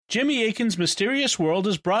Jimmy Akin's Mysterious World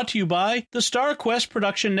is brought to you by the Star Quest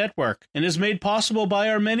Production Network and is made possible by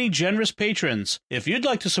our many generous patrons. If you'd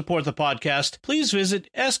like to support the podcast, please visit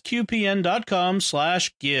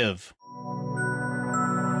sqpn.com/give.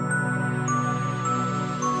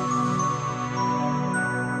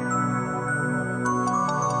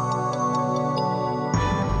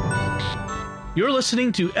 You're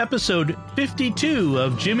listening to episode 52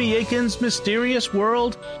 of Jimmy Akin's Mysterious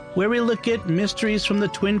World, where we look at mysteries from the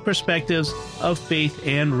twin perspectives of faith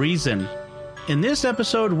and reason. In this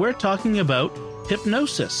episode, we're talking about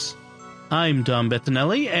hypnosis. I'm Dom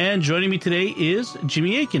Bettinelli, and joining me today is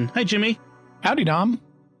Jimmy Akin. Hi, Jimmy. Howdy, Dom.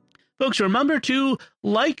 Folks, remember to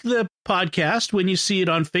like the podcast when you see it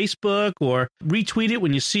on Facebook or retweet it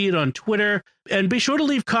when you see it on Twitter. And be sure to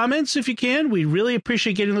leave comments if you can. We really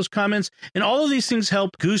appreciate getting those comments. And all of these things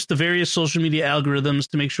help goose the various social media algorithms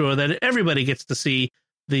to make sure that everybody gets to see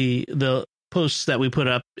the posts that we put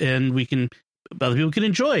up and other people can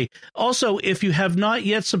enjoy. Also, if you have not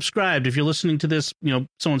yet subscribed, if you're listening to this,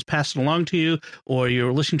 someone's passed it along to you or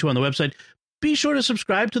you're listening to it on the website, be sure to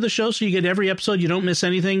subscribe to the show so you get every episode. You don't miss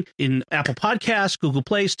anything in Apple Podcasts, Google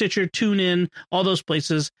Play, Stitcher, TuneIn, all those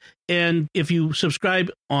places. And if you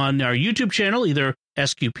subscribe on our YouTube channel, either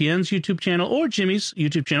SQPN's YouTube channel or Jimmy's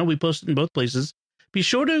YouTube channel, we post it in both places. Be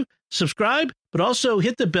sure to subscribe, but also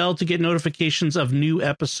hit the bell to get notifications of new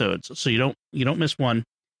episodes so you don't miss one.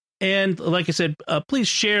 And like I said, please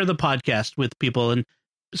share the podcast with people and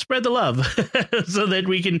spread the love so that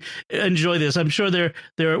we can enjoy this. I'm sure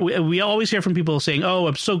we always hear from people saying, "Oh,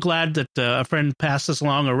 I'm so glad that a friend passed this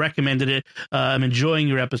along or recommended it. I'm enjoying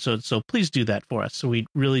your episodes." So please do that for us. So we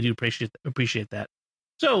really do appreciate that.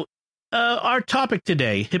 So our topic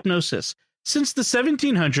today, hypnosis. Since the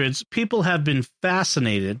 1700s, people have been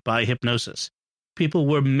fascinated by hypnosis. People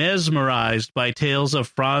were mesmerized by tales of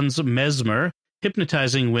Franz Mesmer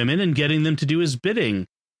hypnotizing women and getting them to do his bidding.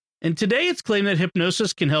 And today it's claimed that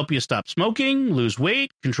hypnosis can help you stop smoking, lose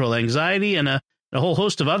weight, control anxiety, and a whole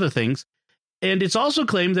host of other things. And it's also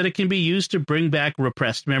claimed that it can be used to bring back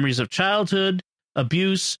repressed memories of childhood,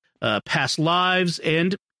 abuse, past lives,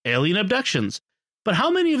 and alien abductions. But how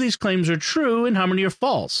many of these claims are true and how many are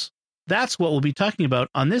false? That's what we'll be talking about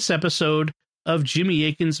on this episode of Jimmy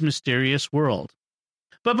Akin's Mysterious World.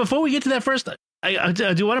 But before we get to that first, I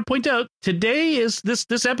do want to point out, today is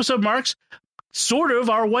this episode marks sort of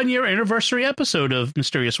our 1-year anniversary episode of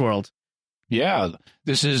Mysterious World. Yeah,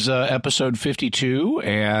 this is episode 52,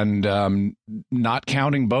 and not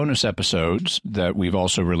counting bonus episodes that we've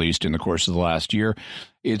also released in the course of the last year.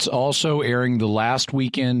 It's also airing the last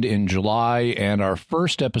weekend in July, and our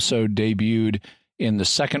first episode debuted in the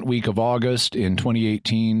second week of August in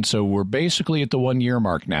 2018. So we're basically at the 1-year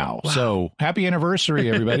mark now. Wow. So happy anniversary,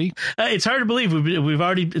 everybody. It's hard to believe we've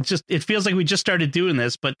already, it feels like we just started doing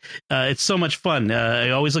this, but it's so much fun.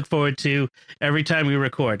 I always look forward to every time we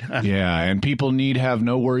record. Yeah. And people need have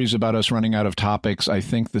no worries about us running out of topics. I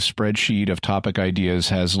think the spreadsheet of topic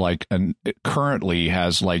ideas it currently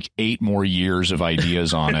has 8 more years of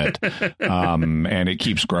ideas on it. And it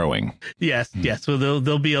keeps growing. Yes. Well,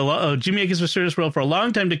 there'll be a lot of Jimmy Akin's Mysterious World for a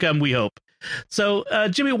long time to come, we hope. So,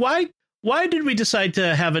 Jimmy, why did we decide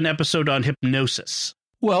to have an episode on hypnosis?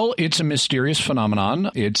 Well, it's a mysterious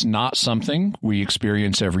phenomenon. It's not something we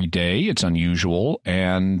experience every day. It's unusual.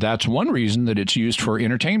 And that's one reason that it's used for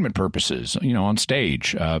entertainment purposes, on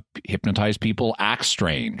stage. Hypnotized people act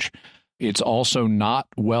strange. It's also not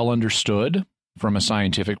well understood from a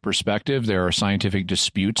scientific perspective. There are scientific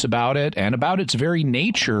disputes about it and about its very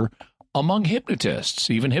nature among hypnotists.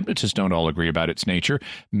 Even hypnotists don't all agree about its nature,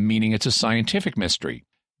 meaning it's a scientific mystery.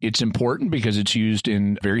 It's important because it's used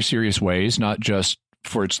in very serious ways, not just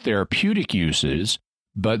for its therapeutic uses,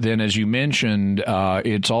 but then, as you mentioned,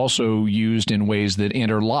 it's also used in ways that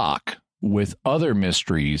interlock with other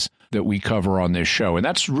mysteries that we cover on this show. And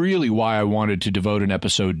that's really why I wanted to devote an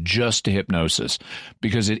episode just to hypnosis,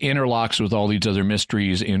 because it interlocks with all these other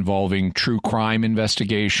mysteries involving true crime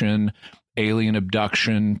investigation, alien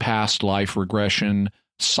abduction, past life regression,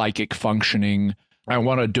 psychic functioning. I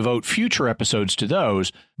want to devote future episodes to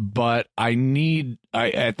those, but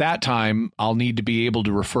at that time, I'll need to be able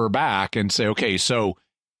to refer back and say, okay, so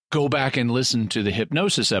go back and listen to the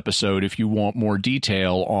hypnosis episode if you want more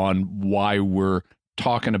detail on why we're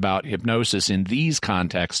talking about hypnosis in these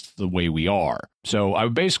contexts the way we are. So I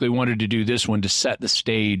basically wanted to do this one to set the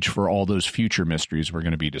stage for all those future mysteries we're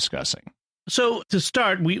going to be discussing. So to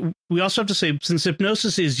start, we also have to say, since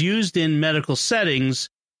hypnosis is used in medical settings,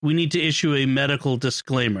 we need to issue a medical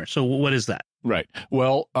disclaimer. So what is that? Right.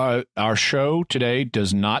 Well, our show today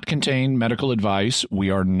does not contain medical advice.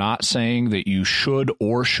 We are not saying that you should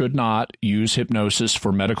or should not use hypnosis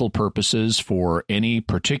for medical purposes for any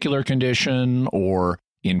particular condition or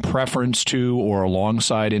in preference to or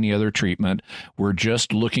alongside any other treatment. We're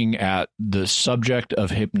just looking at the subject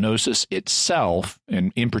of hypnosis itself,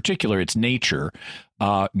 and in particular its nature,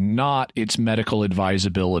 not its medical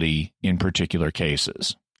advisability in particular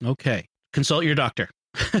cases. Okay. Consult your doctor.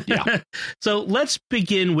 Yeah. So let's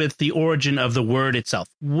begin with the origin of the word itself.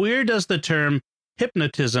 Where does the term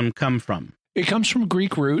hypnotism come from? It comes from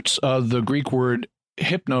Greek roots. The Greek word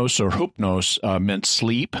hypnos or hypnos meant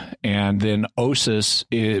sleep, and then osis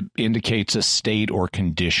indicates a state or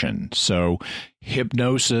condition. So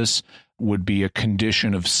hypnosis would be a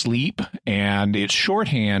condition of sleep, and it's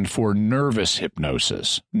shorthand for nervous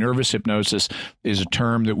hypnosis. Nervous hypnosis is a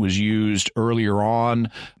term that was used earlier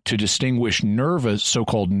on to distinguish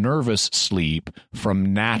so-called nervous sleep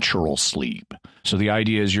from natural sleep. So the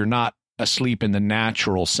idea is you're not asleep in the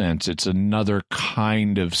natural sense. It's another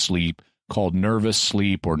kind of sleep called nervous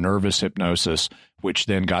sleep or nervous hypnosis, which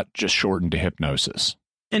then got just shortened to hypnosis.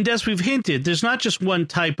 And as we've hinted, there's not just one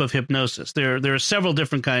type of hypnosis. There are several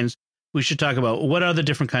different kinds we should talk about. What are the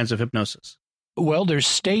different kinds of hypnosis? Well, there's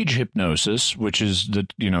stage hypnosis, which is the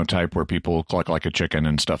type where people cluck like a chicken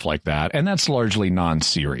and stuff like that, and that's largely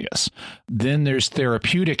non-serious. Then there's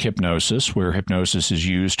therapeutic hypnosis, where hypnosis is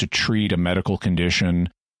used to treat a medical condition.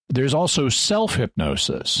 There's also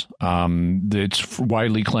self-hypnosis. It's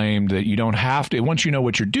widely claimed that you don't have to, once you know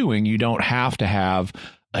what you're doing, you don't have to have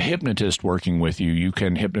a hypnotist working with you. You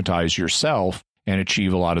can hypnotize yourself and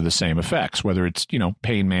achieve a lot of the same effects, whether it's,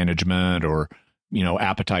 pain management or,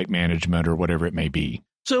 appetite management or whatever it may be.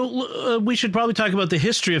 So we should probably talk about the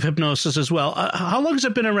history of hypnosis as well. How long has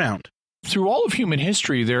it been around? Through all of human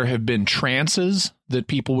history, there have been trances that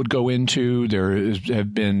people would go into. There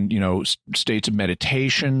have been, states of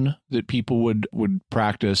meditation that people would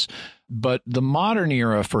practice. But the modern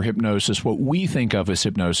era for hypnosis, what we think of as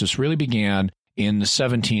hypnosis, really began in the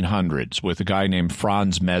 1700s with a guy named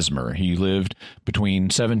Franz Mesmer. He lived between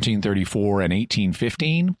 1734 and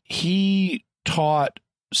 1815. He taught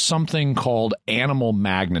something called animal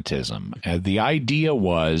magnetism. The idea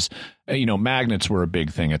was, magnets were a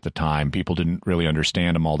big thing at the time. People didn't really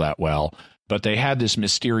understand them all that well, but they had this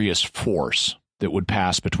mysterious force that would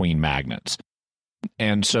pass between magnets.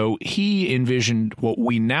 And so he envisioned what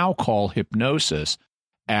we now call hypnosis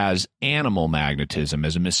as animal magnetism,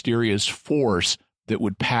 as a mysterious force that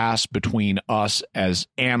would pass between us as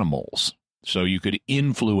animals. So you could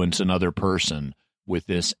influence another person with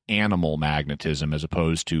this animal magnetism as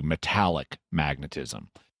opposed to metallic magnetism.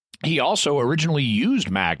 He also originally used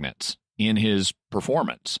magnets in his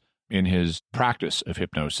performance, in his practice of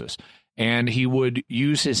hypnosis. And he would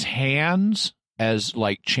use his hands as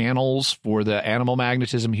like channels for the animal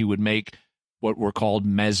magnetism. He would make what were called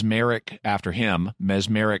mesmeric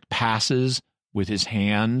passes with his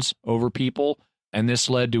hands over people. And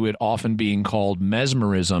this led to it often being called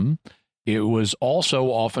mesmerism. It was also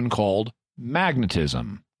often called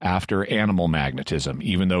magnetism after animal magnetism,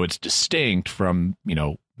 even though it's distinct from,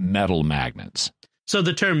 metal magnets. So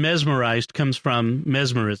the term mesmerized comes from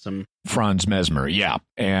mesmerism. Franz Mesmer, yeah.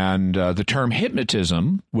 And the term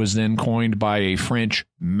hypnotism was then coined by a French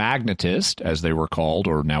magnetist, as they were called,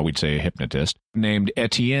 or now we'd say a hypnotist, named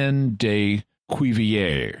Etienne de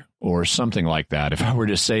Cuvier, or something like that. If I were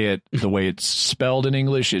to say it the way it's spelled in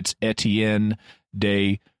English, it's Etienne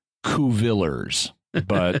de Cuvillers.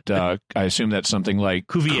 But I assume that's something like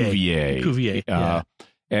Cuvier. Cuvier, yeah.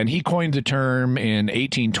 And he coined the term in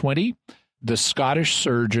 1820. The Scottish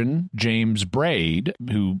surgeon James Braid,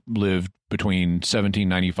 who lived between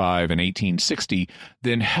 1795 and 1860,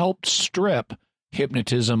 then helped strip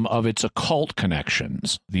hypnotism of its occult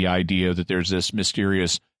connections. The idea that there's this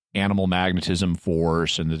mysterious animal magnetism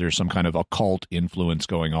force and that there's some kind of occult influence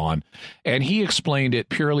going on. And he explained it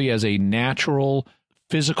purely as a natural,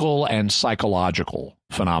 physical, and psychological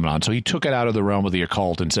phenomenon. So he took it out of the realm of the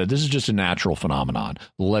occult and said, this is just a natural phenomenon.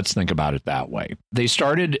 Let's think about it that way. They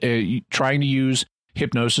started trying to use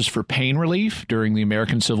hypnosis for pain relief during the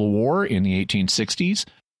American Civil War in the 1860s.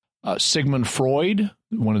 Sigmund Freud,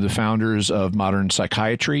 one of the founders of modern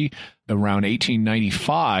psychiatry, around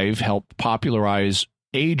 1895 helped popularize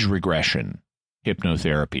age regression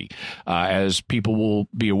hypnotherapy. As people will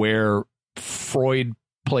be aware, Freud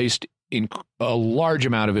placed in a large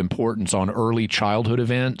amount of importance on early childhood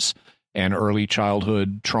events and early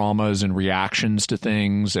childhood traumas and reactions to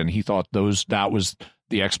things. And he thought that was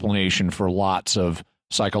the explanation for lots of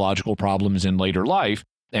psychological problems in later life.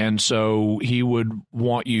 And so he would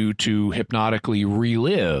want you to hypnotically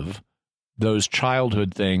relive those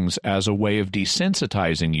childhood things as a way of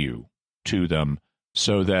desensitizing you to them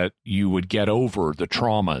so that you would get over the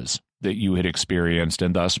traumas that you had experienced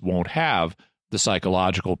and thus won't have the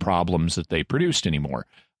psychological problems that they produced anymore.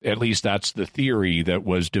 At least that's the theory that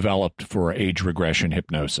was developed for age regression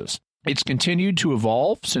hypnosis. It's continued to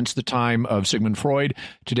evolve since the time of Sigmund Freud.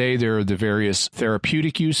 Today, there are the various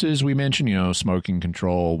therapeutic uses we mentioned, smoking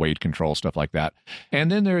control, weight control, stuff like that. And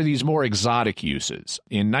then there are these more exotic uses.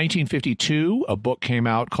 In 1952, a book came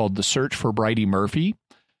out called The Search for Bridey Murphy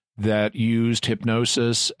that used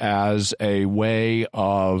hypnosis as a way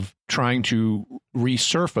of trying to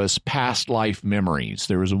resurface past life memories.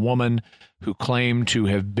 There was a woman who claimed to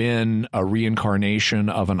have been a reincarnation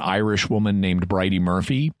of an Irish woman named Bridey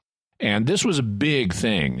Murphy. And this was a big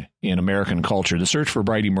thing in American culture. The search for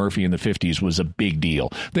Bridey Murphy in the 50s was a big deal.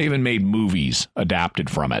 They even made movies adapted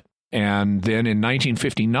from it. And then in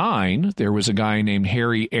 1959, there was a guy named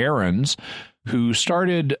Harry Aarons who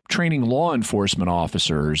started training law enforcement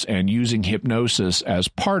officers and using hypnosis as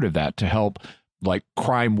part of that to help like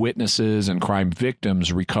crime witnesses and crime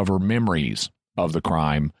victims recover memories of the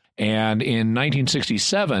crime. And in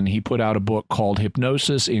 1967, he put out a book called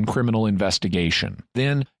Hypnosis in Criminal Investigation.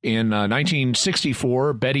 Then in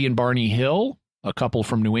 1964, Betty and Barney Hill, a couple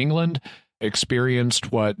from New England,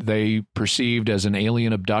 experienced what they perceived as an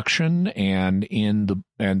alien abduction, and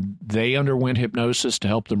they underwent hypnosis to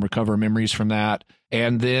help them recover memories from that.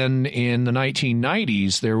 And then in the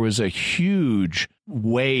 1990s, there was a huge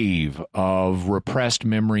wave of repressed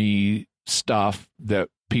memory stuff that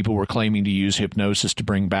people were claiming to use hypnosis to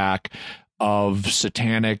bring back of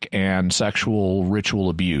satanic and sexual ritual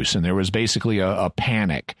abuse. And there was basically a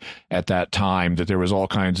panic at that time that there was all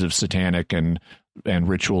kinds of satanic and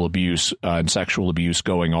ritual abuse and sexual abuse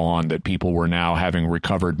going on that people were now having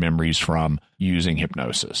recovered memories from using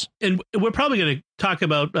hypnosis. And we're probably going to talk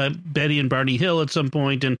about Betty and Barney Hill at some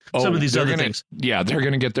point and some of these other things. Yeah, they're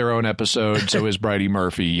going to get their own episode. So is Bridey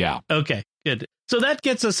Murphy. Yeah. Okay, good. So that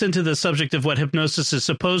gets us into the subject of what hypnosis is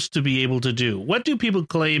supposed to be able to do. What do people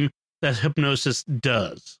claim that hypnosis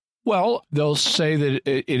does? Well, they'll say that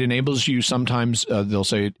it enables you sometimes, they'll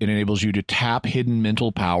say it enables you to tap hidden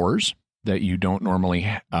mental powers that you don't normally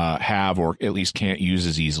have or at least can't use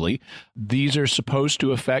as easily. These are supposed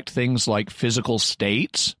to affect things like physical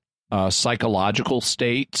states, psychological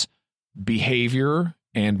states, behavior,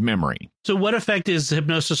 and memory. So what effect is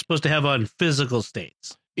hypnosis supposed to have on physical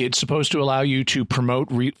states? It's supposed to allow you to promote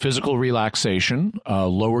physical relaxation,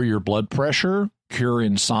 lower your blood pressure, cure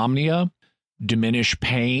insomnia, diminish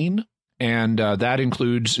pain, and that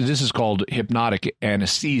includes, this is called hypnotic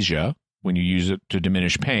anesthesia, when you use it to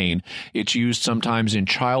diminish pain. It's used sometimes in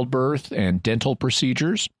childbirth and dental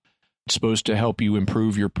procedures. It's supposed to help you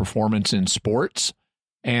improve your performance in sports.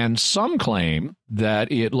 And some claim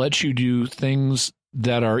that it lets you do things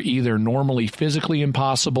that are either normally physically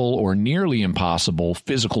impossible or nearly impossible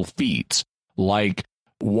physical feats, like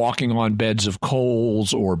walking on beds of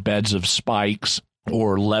coals or beds of spikes,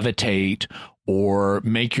 or levitate, or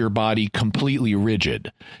make your body completely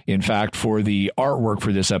rigid. In fact, for the artwork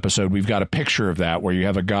for this episode, we've got a picture of that where you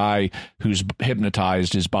have a guy who's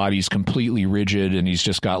hypnotized, his body's completely rigid, and he's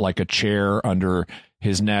just got like a chair under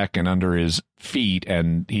his neck and under his feet,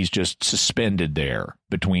 and he's just suspended there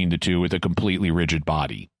between the two with a completely rigid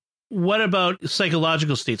body. What about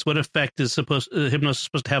psychological states? What effect is hypnosis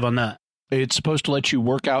supposed to have on that? It's supposed to let you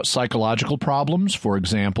work out psychological problems. For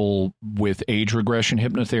example, with age regression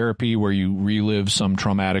hypnotherapy, where you relive some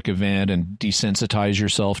traumatic event and desensitize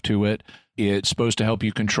yourself to it. It's supposed to help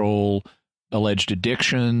you control alleged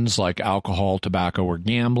addictions like alcohol, tobacco, or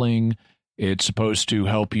gambling. It's supposed to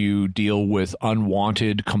help you deal with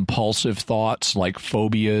unwanted compulsive thoughts like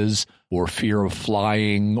phobias or fear of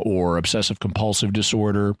flying or obsessive compulsive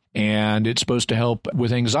disorder. And it's supposed to help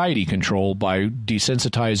with anxiety control by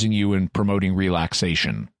desensitizing you and promoting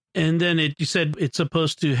relaxation. And then you said it's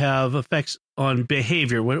supposed to have effects on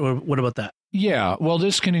behavior. What about that? Yeah, well,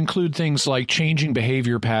 this can include things like changing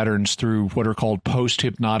behavior patterns through what are called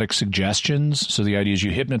post-hypnotic suggestions. So the idea is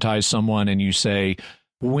you hypnotize someone and you say,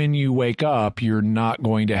 when you wake up, you're not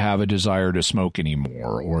going to have a desire to smoke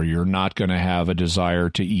anymore, or you're not going to have a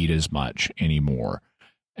desire to eat as much anymore.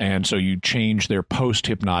 And so you change their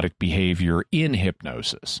post-hypnotic behavior in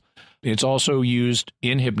hypnosis. It's also used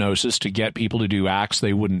in hypnosis to get people to do acts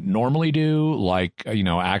they wouldn't normally do, like,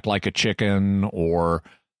 act like a chicken, or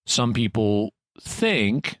some people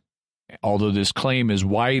think, although this claim is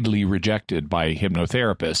widely rejected by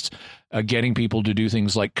hypnotherapists, getting people to do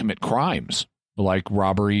things like commit crimes, like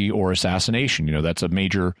robbery or assassination. That's a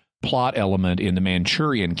major plot element in The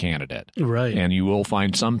Manchurian Candidate. Right. And you will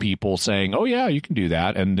find some people saying, oh, yeah, you can do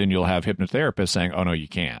that. And then you'll have hypnotherapists saying, oh, no, you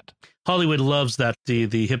can't. Hollywood loves that,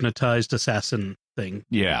 the hypnotized assassin thing.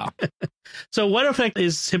 Yeah. So what effect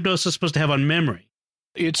is hypnosis supposed to have on memory?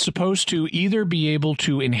 It's supposed to either be able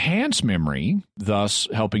to enhance memory, thus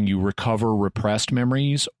helping you recover repressed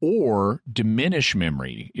memories, or diminish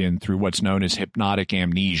memory through what's known as hypnotic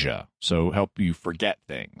amnesia, so help you forget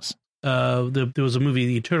things. There was a movie,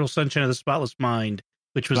 The Eternal Sunshine of the Spotless Mind,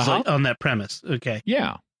 which was like on that premise. Okay.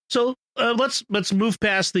 Yeah. So let's move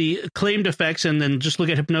past the claimed effects and then just look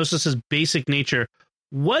at hypnosis's basic nature.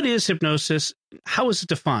 What is hypnosis? How is it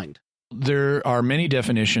defined? There are many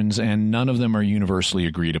definitions, and none of them are universally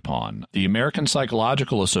agreed upon. The American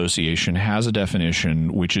Psychological Association has a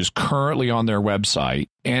definition which is currently on their website.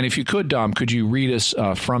 And if you could, Dom, could you read us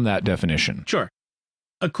from that definition? Sure.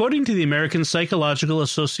 According to the American Psychological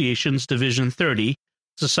Association's Division 30,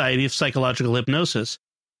 Society of Psychological Hypnosis,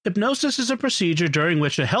 hypnosis is a procedure during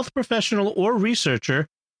which a health professional or researcher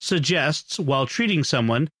suggests, while treating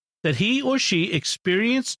someone, that he or she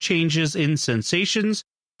experience changes in sensations,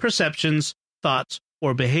 perceptions, thoughts,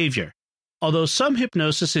 or behavior. Although some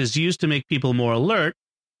hypnosis is used to make people more alert,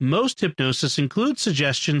 most hypnosis includes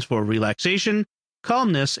suggestions for relaxation,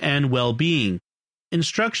 calmness, and well-being.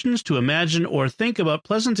 Instructions to imagine or think about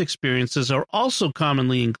pleasant experiences are also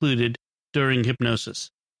commonly included during hypnosis.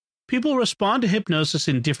 People respond to hypnosis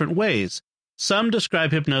in different ways. Some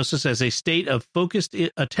describe hypnosis as a state of focused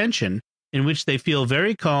attention in which they feel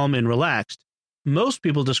very calm and relaxed. Most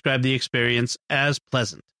people describe the experience as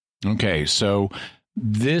pleasant. Okay, so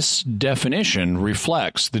this definition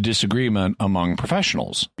reflects the disagreement among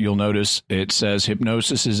professionals. You'll notice it says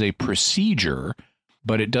hypnosis is a procedure,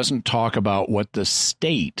 but it doesn't talk about what the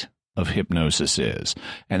state of hypnosis is.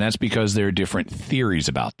 And that's because there are different theories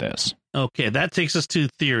about this. Okay, that takes us to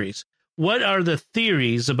theories. What are the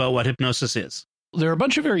theories about what hypnosis is? There are a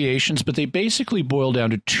bunch of variations, but they basically boil down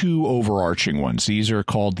to two overarching ones. These are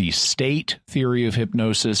called the state theory of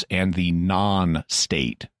hypnosis and the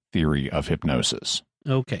non-state theory of hypnosis.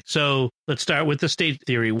 Okay, so let's start with the state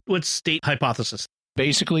theory. What's state hypothesis?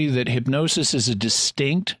 Basically, that hypnosis is a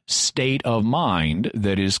distinct state of mind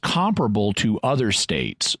that is comparable to other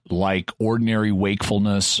states, like ordinary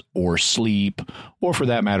wakefulness or sleep, or for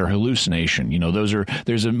that matter, hallucination. You know,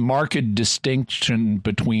 there's a marked distinction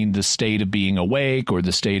between the state of being awake or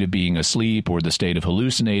the state of being asleep or the state of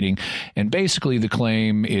hallucinating. And basically, the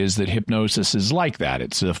claim is that hypnosis is like that.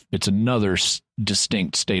 It's another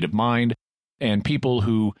distinct state of mind. And people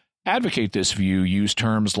who advocate this view use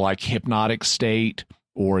terms like hypnotic state,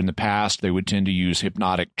 or in the past, they would tend to use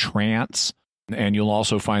hypnotic trance. And you'll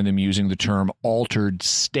also find them using the term altered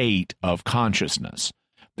state of consciousness.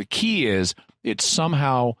 The key is it's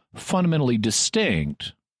somehow fundamentally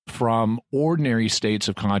distinct from ordinary states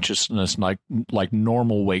of consciousness like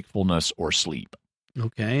normal wakefulness or sleep.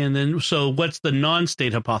 Okay, and then so what's the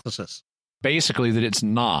non-state hypothesis? Basically that it's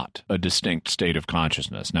not a distinct state of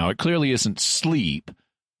consciousness. Now, it clearly isn't sleep.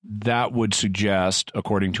 That would suggest,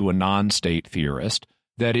 according to a non-state theorist,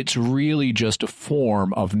 that it's really just a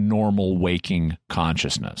form of normal waking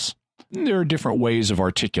consciousness. There are different ways of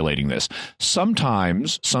articulating this.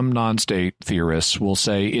 Sometimes some non-state theorists will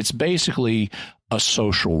say it's basically a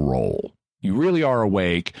social role. You really are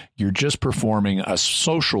awake. You're just performing a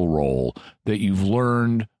social role that you've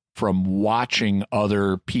learned from watching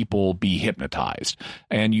other people be hypnotized.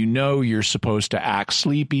 And you know you're supposed to act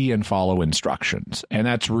sleepy and follow instructions. And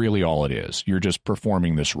that's really all it is. You're just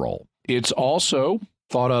performing this role. It's also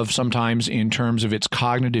thought of sometimes in terms of its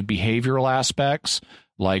cognitive behavioral aspects,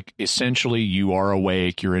 like essentially you are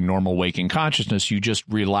awake, you're in normal waking consciousness, you just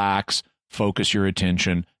relax, focus your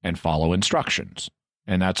attention, and follow instructions.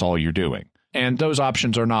 And that's all you're doing. And those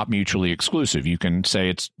options are not mutually exclusive. You can say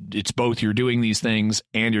it's both you're doing these things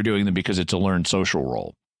and you're doing them because it's a learned social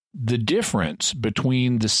role. The difference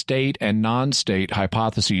between the state and non-state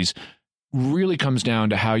hypotheses really comes down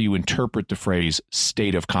to how you interpret the phrase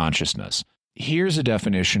state of consciousness. Here's a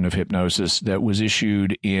definition of hypnosis that was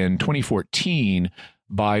issued in 2014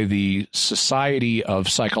 by the Society of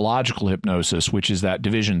Psychological Hypnosis, which is that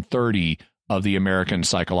Division 30 of the American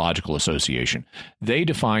Psychological Association. They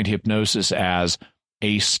defined hypnosis as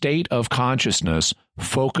a state of consciousness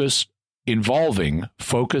involving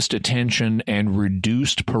focused attention and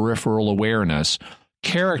reduced peripheral awareness,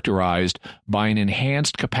 characterized by an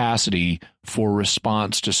enhanced capacity for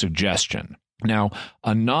response to suggestion. Now,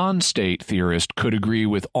 a non-state theorist could agree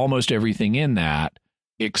with almost everything in that,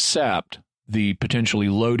 except the potentially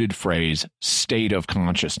loaded phrase state of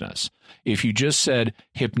consciousness. If you just said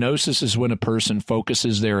hypnosis is when a person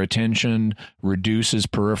focuses their attention, reduces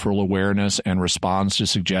peripheral awareness, and responds to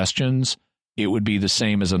suggestions, it would be the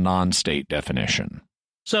same as a non-state definition.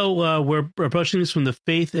 So we're approaching this from the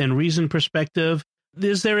faith and reason perspective.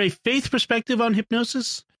 Is there a faith perspective on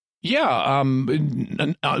hypnosis? Yeah,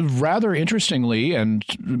 rather interestingly, and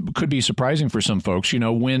could be surprising for some folks,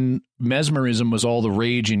 when mesmerism was all the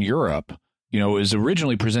rage in Europe, it was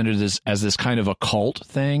originally presented as this kind of occult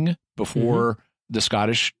thing before the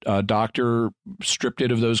Scottish doctor stripped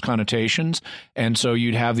it of those connotations. And so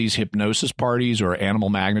you'd have these hypnosis parties or animal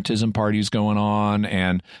magnetism parties going on,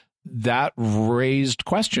 and that raised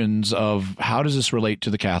questions of how does this relate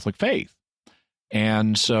to the Catholic faith?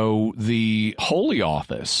 And so the Holy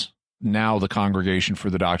Office, now the Congregation for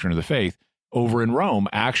the Doctrine of the Faith, over in Rome,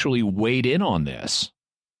 actually weighed in on this.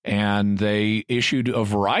 And they issued a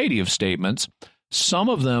variety of statements. Some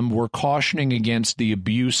of them were cautioning against the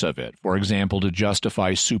abuse of it, for example, to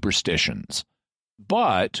justify superstitions.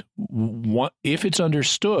 But if it's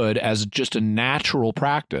understood as just a natural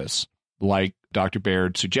practice, like Dr.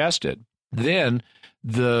 Baird suggested, then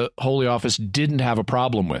the Holy Office didn't have a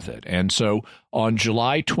problem with it. And so on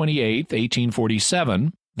July 28th,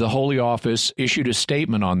 1847, the Holy Office issued a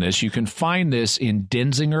statement on this. You can find this in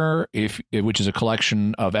Denzinger, which is a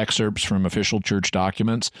collection of excerpts from official church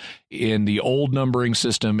documents. In the old numbering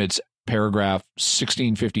system, it's paragraph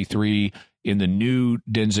 1653. In the new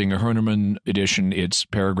Denzinger-Hünermann edition, it's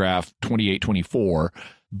paragraph 2824.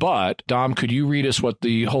 But, Dom, could you read us what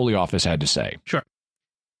the Holy Office had to say? Sure.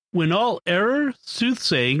 When all error,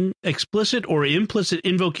 soothsaying, explicit or implicit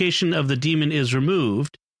invocation of the demon is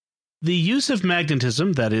removed, the use of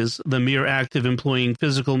magnetism, that is, the mere act of employing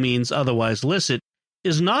physical means otherwise illicit,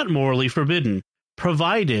 is not morally forbidden,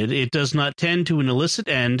 provided it does not tend to an illicit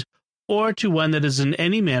end or to one that is in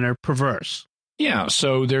any manner perverse. Yeah,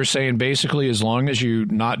 so they're saying basically as long as you're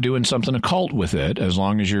not doing something occult with it, as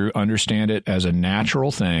long as you understand it as a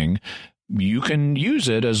natural thing, you can use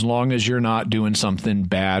it as long as you're not doing something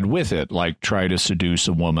bad with it, like try to seduce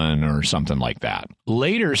a woman or something like that.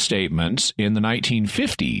 Later statements in the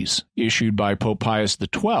 1950s, issued by Pope Pius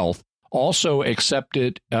XII, also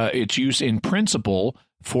accepted its use in principle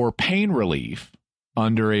for pain relief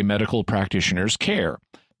under a medical practitioner's care.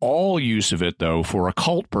 All use of it, though, for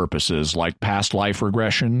occult purposes like past life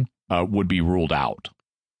regression would be ruled out.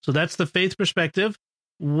 So that's the faith perspective.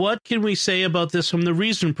 What can we say about this from the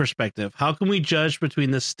reason perspective? How can we judge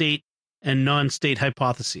between the state and non-state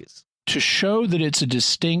hypotheses? To show that it's a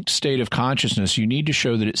distinct state of consciousness, you need to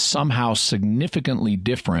show that it's somehow significantly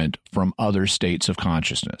different from other states of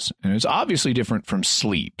consciousness. And it's obviously different from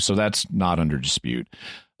sleep, so that's not under dispute.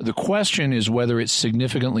 The question is whether it's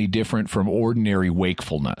significantly different from ordinary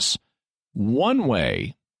wakefulness. One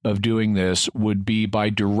way of doing this would be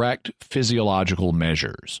by direct physiological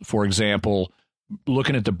measures. For example,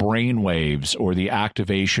 looking at the brain waves or the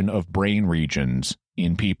activation of brain regions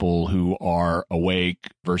in people who are awake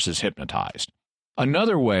versus hypnotized.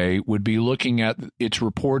 Another way would be looking at its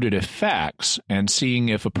reported effects and seeing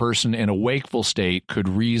if a person in a wakeful state could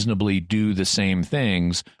reasonably do the same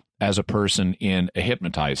things as a person in a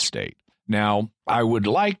hypnotized state. Now, I would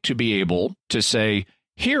like to be able to say,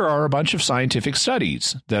 here are a bunch of scientific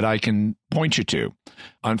studies that I can point you to.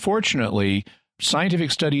 Unfortunately,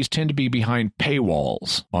 scientific studies tend to be behind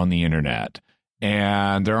paywalls on the internet,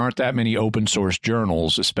 and there aren't that many open source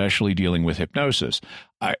journals, especially dealing with hypnosis.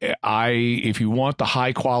 If you want the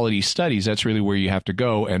high quality studies, that's really where you have to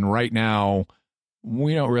go. And right now,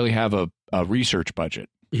 we don't really have a research budget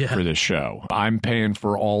for this show. I'm paying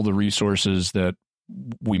for all the resources that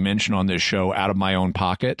we mention on this show out of my own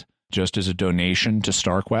pocket, just as a donation to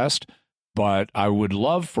StarQuest. But I would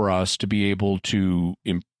love for us to be able to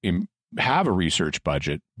have a research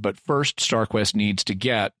budget, but first StarQuest needs to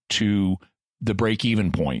get to the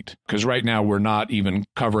break-even point, because right now we're not even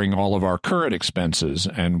covering all of our current expenses,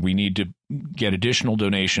 and we need to get additional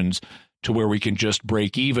donations to where we can just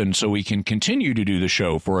break even so we can continue to do the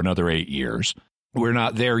show for another 8 years. We're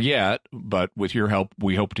not there yet, but with your help,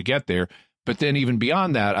 we hope to get there. But then even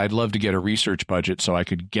beyond that, I'd love to get a research budget so I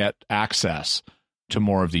could get access to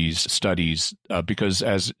more of these studies, because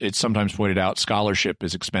as it's sometimes pointed out, scholarship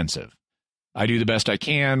is expensive. I do the best I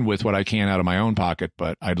can with what I can out of my own pocket,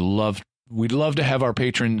 but we'd love to have our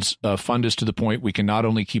patrons fund us to the point we can not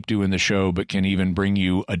only keep doing the show, but can even bring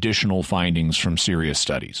you additional findings from serious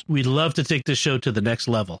studies. We'd love to take the show to the next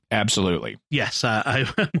level. Absolutely. Yes, I'm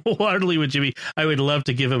wholeheartedly with Jimmy. I would love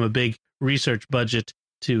to give him a big research budget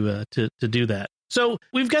to do that. So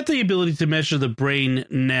we've got the ability to measure the brain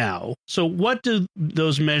now. So what do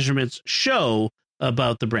those measurements show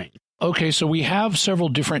about the brain? Okay, so we have several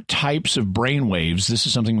different types of brain waves. This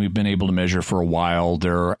is something we've been able to measure for a while.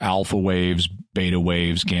 There are alpha waves, beta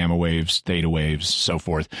waves, gamma waves, theta waves, so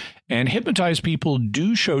forth. And hypnotized people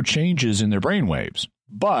do show changes in their brain waves,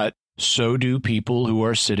 but so do people who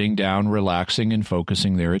are sitting down, relaxing, and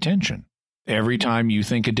focusing their attention. Every time you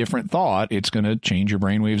think a different thought, it's going to change your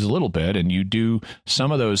brain waves a little bit, and you do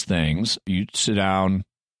some of those things. You sit down,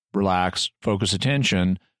 relax, focus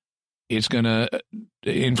attention. It's going to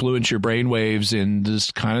influence your brain waves in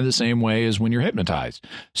this kind of the same way as when you're hypnotized.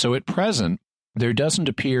 So at present, there doesn't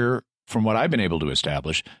appear, from what I've been able to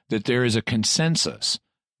establish, that there is a consensus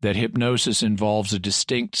that hypnosis involves a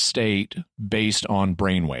distinct state based on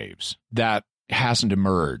brain waves. That hasn't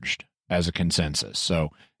emerged as a consensus. So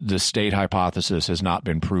the state hypothesis has not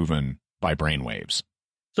been proven by brain waves.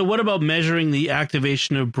 So what about measuring the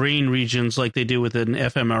activation of brain regions like they do with an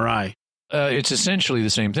fMRI? It's essentially the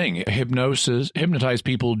same thing. Hypnotized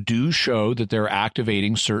people do show that they're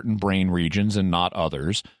activating certain brain regions and not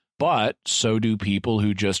others, but so do people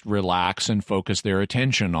who just relax and focus their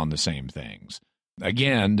attention on the same things.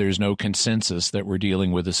 Again, there's no consensus that we're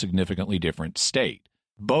dealing with a significantly different state.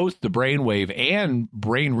 Both the brainwave and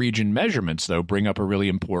brain region measurements, though, bring up a really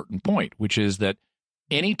important point, which is that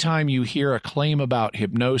anytime you hear a claim about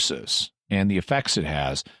hypnosis and the effects it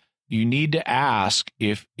has, you need to ask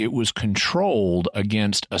if it was controlled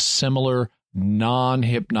against a similar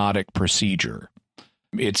non-hypnotic procedure.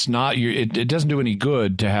 It's not, it doesn't do any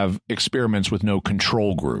good to have experiments with no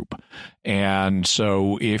control group. And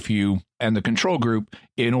so and the control group,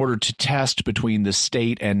 in order to test between the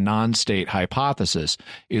state and non-state hypothesis,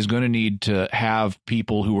 is going to need to have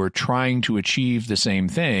people who are trying to achieve the same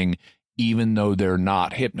thing, even though they're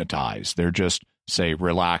not hypnotized. They're just, say,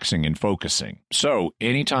 relaxing and focusing. So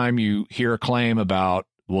anytime you hear a claim about,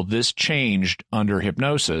 well, this changed under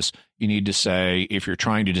hypnosis, you need to say, if you're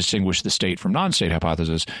trying to distinguish the state from non-state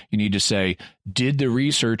hypothesis, you need to say, did the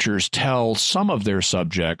researchers tell some of their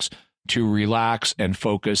subjects to relax and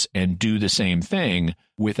focus and do the same thing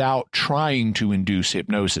without trying to induce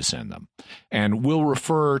hypnosis in them? And we'll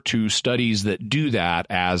refer to studies that do that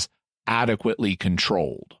as adequately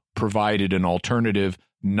controlled, provided an alternative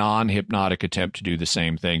non-hypnotic attempt to do the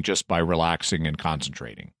same thing just by relaxing and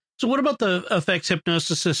concentrating. So what about the effects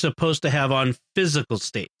hypnosis is supposed to have on physical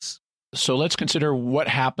states? So let's consider what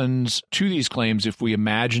happens to these claims if we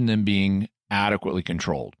imagine them being adequately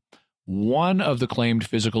controlled. One of the claimed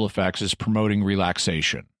physical effects is promoting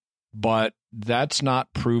relaxation, but that's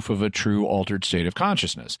not proof of a true altered state of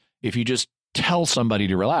consciousness. If you just tell somebody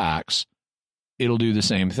to relax, it'll do the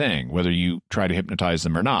same thing, whether you try to hypnotize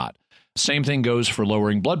them or not. Same thing goes for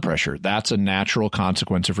lowering blood pressure. That's a natural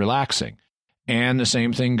consequence of relaxing. And the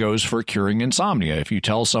same thing goes for curing insomnia. If you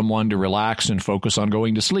tell someone to relax and focus on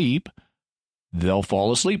going to sleep, they'll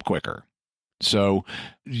fall asleep quicker. So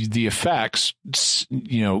the effects,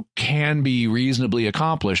 can be reasonably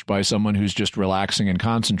accomplished by someone who's just relaxing and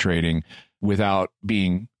concentrating without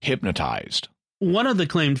being hypnotized. One of the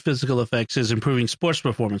claimed physical effects is improving sports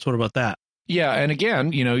performance. What about that? Yeah. And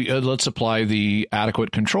again, let's apply the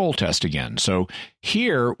adequate control test again. So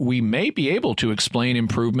here we may be able to explain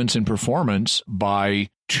improvements in performance by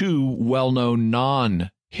two well-known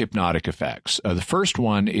non-hypnotic effects. The first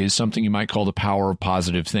one is something you might call the power of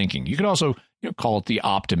positive thinking. You could also call it the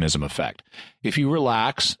optimism effect. If you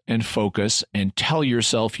relax and focus and tell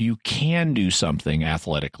yourself you can do something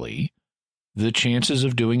athletically, the chances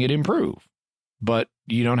of doing it improve. But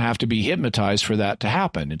you don't have to be hypnotized for that to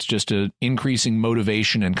happen. It's just an increasing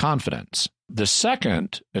motivation and confidence. The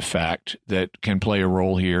second effect that can play a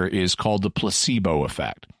role here is called the placebo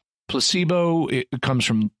effect. Placebo, it comes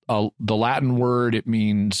from the Latin word.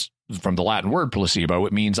 From the Latin word placebo,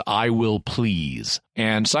 it means I will please.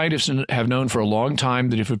 And scientists have known for a long time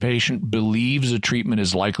that if a patient believes a treatment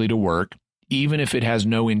is likely to work, even if it has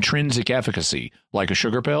no intrinsic efficacy, like a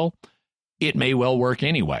sugar pill, it may well work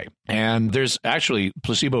anyway. And there's actually,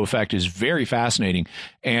 placebo effect is very fascinating,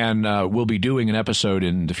 and we'll be doing an episode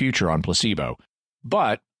in the future on placebo.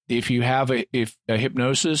 But if a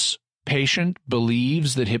hypnosis patient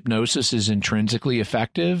believes that hypnosis is intrinsically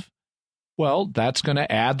effective, well, that's going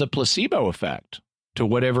to add the placebo effect to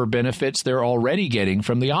whatever benefits they're already getting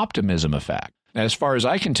from the optimism effect. As far as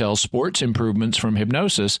I can tell, sports improvements from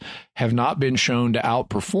hypnosis have not been shown to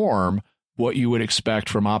outperform what you would expect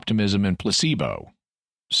from optimism and placebo.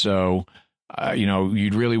 So,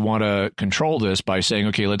 you'd really want to control this by saying,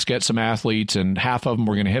 okay, let's get some athletes, and half of them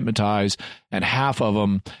we're going to hypnotize, and half of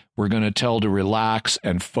them we're going to tell to relax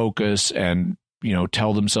and focus and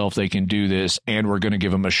tell themselves they can do this, and we're going to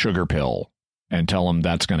give them a sugar pill and tell them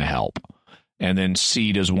that's going to help. And then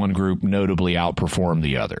see, does one group notably outperform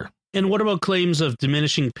the other? And what about claims of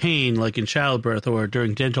diminishing pain, like in childbirth or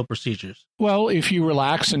during dental procedures? Well, if you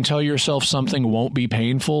relax and tell yourself something won't be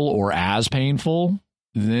painful or as painful,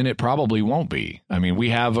 then it probably won't be. I mean,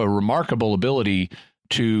 we have a remarkable ability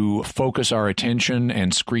to focus our attention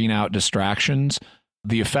and screen out distractions.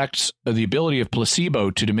 The ability of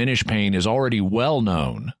placebo to diminish pain is already well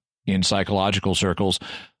known in psychological circles.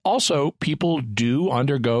 Also, people do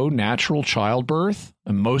undergo natural childbirth.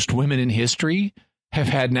 Most women in history have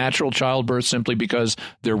had natural childbirth simply because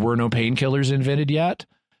there were no painkillers invented yet.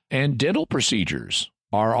 And dental procedures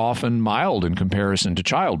are often mild in comparison to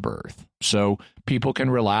childbirth. So people can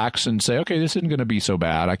relax and say, okay, this isn't going to be so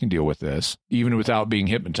bad. I can deal with this, even without being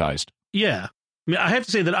hypnotized. Yeah. I mean, I have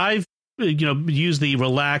to say that I've, used the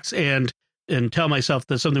relax and tell myself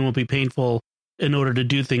that something won't be painful in order to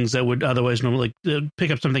do things that would otherwise normally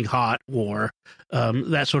pick up something hot or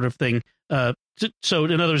that sort of thing. So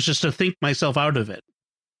in other words, just to think myself out of it.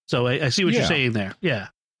 So I see what you're saying there. Yeah.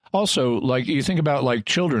 Also, like you think about like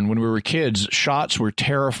children, when we were kids, shots were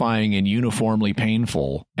terrifying and uniformly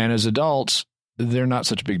painful. And as adults, they're not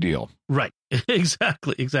such a big deal. Right.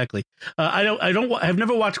 Exactly. I've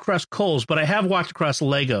never walked across coals, but I have walked across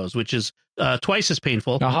Legos, which is twice as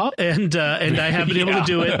painful. And I have been able to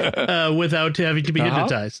do it without having to be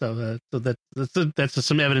hypnotized. So that's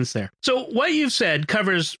some evidence there. So what you've said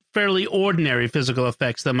covers fairly ordinary physical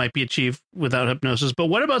effects that might be achieved without hypnosis. But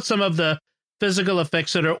what about some of the physical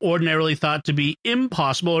effects that are ordinarily thought to be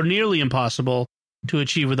impossible or nearly impossible to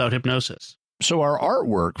achieve without hypnosis? So our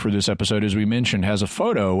artwork for this episode, as we mentioned, has a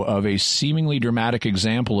photo of a seemingly dramatic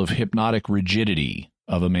example of hypnotic rigidity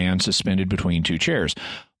of a man suspended between two chairs.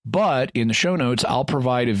 But in the show notes, I'll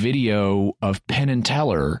provide a video of Penn and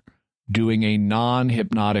Teller doing a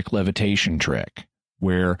non-hypnotic levitation trick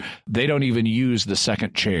where they don't even use the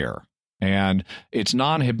second chair. And it's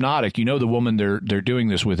non-hypnotic. The woman they're doing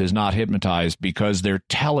this with is not hypnotized because they're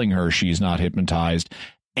telling her she's not hypnotized,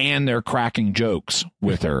 and they're cracking jokes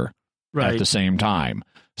with her. Right. At the same time.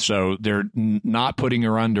 So they're not putting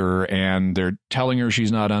her under, and they're telling her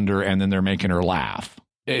she's not under, and then they're making her laugh.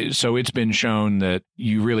 So it's been shown that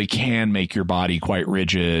you really can make your body quite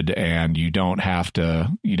rigid, and you don't have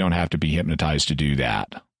to be hypnotized to do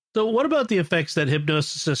that. So what about the effects that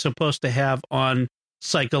hypnosis is supposed to have on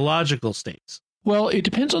psychological states? Well, it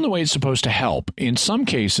depends on the way it's supposed to help. In some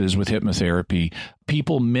cases with hypnotherapy,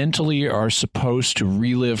 people mentally are supposed to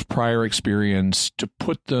relive prior experience to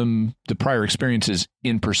put the prior experiences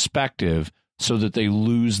in perspective so that they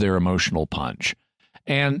lose their emotional punch.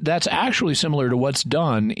 And that's actually similar to what's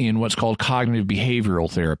done in what's called cognitive behavioral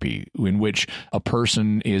therapy, in which a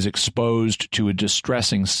person is exposed to a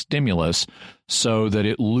distressing stimulus so that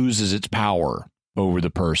it loses its power over the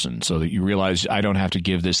person, so that you realize I don't have to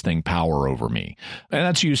give this thing power over me. And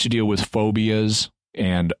that's used to deal with phobias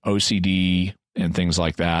and OCD and things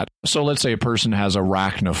like that. So let's say a person has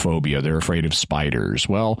arachnophobia. They're afraid of spiders.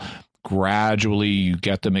 Well, gradually you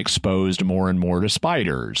get them exposed more and more to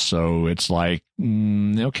spiders. So it's like,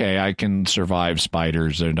 okay, I can survive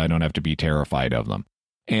spiders and I don't have to be terrified of them.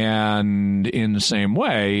 And in the same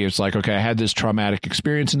way, it's like, okay, I had this traumatic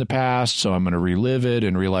experience in the past, so I'm going to relive it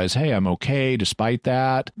and realize, hey, I'm okay despite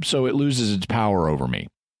that. So it loses its power over me.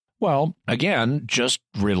 Well, again, just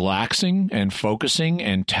relaxing and focusing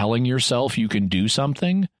and telling yourself you can do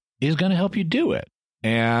something is going to help you do it.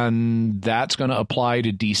 And that's going to apply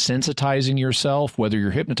to desensitizing yourself, whether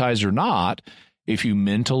you're hypnotized or not. If you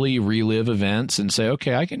mentally relive events and say,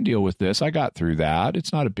 okay, I can deal with this. I got through that.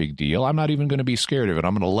 It's not a big deal. I'm not even going to be scared of it.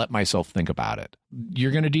 I'm going to let myself think about it.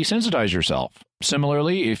 You're going to desensitize yourself.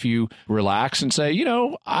 Similarly, if you relax and say,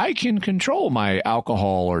 I can control my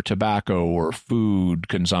alcohol or tobacco or food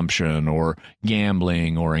consumption or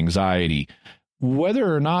gambling or anxiety,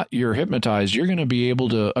 whether or not you're hypnotized, you're going to be able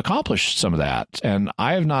to accomplish some of that. And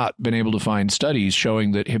I have not been able to find studies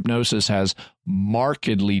showing that hypnosis has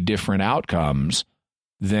markedly different outcomes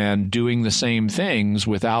than doing the same things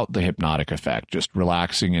without the hypnotic effect, just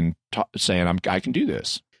relaxing and saying, I can do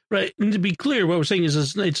this. Right. And to be clear, what we're saying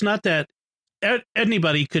is it's not that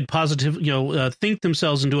anybody could think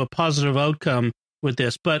themselves into a positive outcome with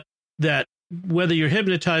this, but that whether you're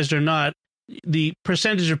hypnotized or not, the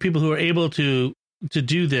percentage of people who are able to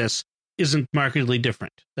do this isn't markedly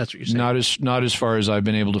different. That's what you're saying. Not as far as I've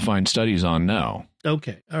been able to find studies on, no.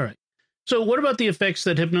 Okay. All right. So what about the effects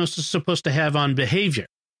that hypnosis is supposed to have on behavior?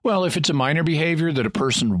 Well, if it's a minor behavior that a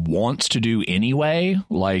person wants to do anyway,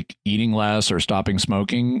 like eating less or stopping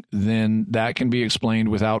smoking, then that can be explained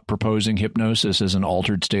without proposing hypnosis as an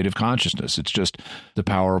altered state of consciousness. It's just the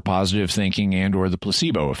power of positive thinking and or the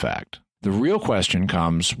placebo effect. The real question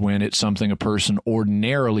comes when it's something a person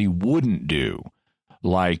ordinarily wouldn't do,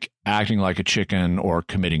 like acting like a chicken or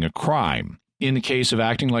committing a crime. In the case of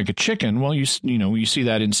acting like a chicken, well, you see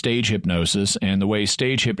that in stage hypnosis, and the way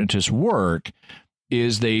stage hypnotists work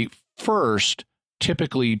is they first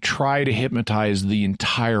typically try to hypnotize the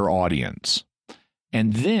entire audience.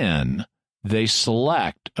 And then they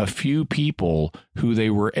select a few people who they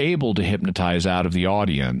were able to hypnotize out of the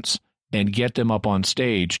audience and get them up on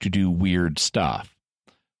stage to do weird stuff.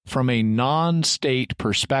 From a non-state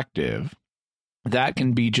perspective, that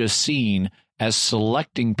can be just seen as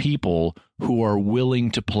selecting people who are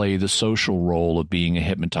willing to play the social role of being a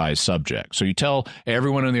hypnotized subject. So you tell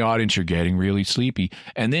everyone in the audience you're getting really sleepy,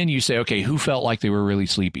 and then you say, okay, who felt like they were really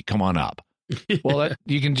sleepy? Come on up. Well,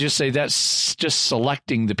 you can just say that's just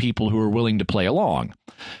selecting the people who are willing to play along.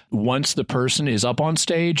 Once the person is up on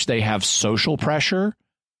stage, they have social pressure,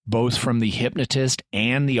 both from the hypnotist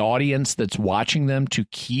and the audience that's watching them to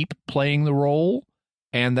keep playing the role.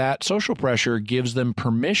 And that social pressure gives them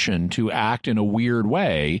permission to act in a weird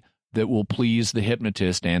way that will please the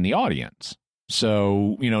hypnotist and the audience.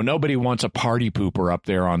 So, nobody wants a party pooper up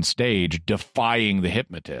there on stage defying the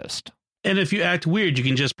hypnotist. And if you act weird, you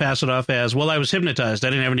can just pass it off as, well, I was hypnotized. I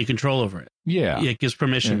didn't have any control over it. Yeah. It gives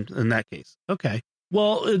permission in that case. Okay.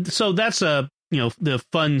 Well, so that's the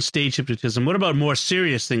fun stage hypnotism. What about more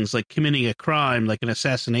serious things like committing a crime, like an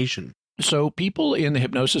assassination? So people in the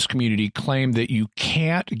hypnosis community claim that you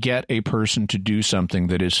can't get a person to do something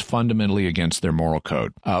that is fundamentally against their moral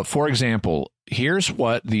code. For example, here's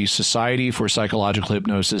what the Society for Psychological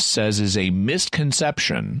Hypnosis says is a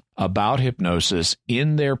misconception about hypnosis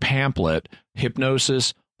in their pamphlet,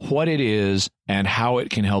 Hypnosis, What It Is, and How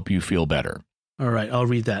It Can Help You Feel Better. All right, I'll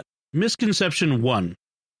read that. Misconception 1.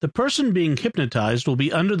 The person being hypnotized will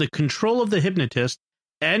be under the control of the hypnotist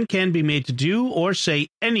and can be made to do or say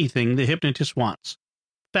anything the hypnotist wants.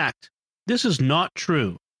 Fact: this is not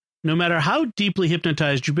true. No matter how deeply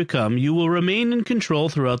hypnotized you become, you will remain in control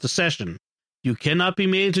throughout the session. You cannot be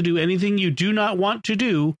made to do anything you do not want to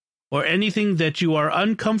do or anything that you are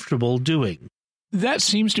uncomfortable doing. That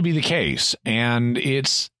seems to be the case, and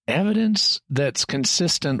it's evidence that's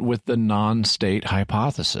consistent with the non-state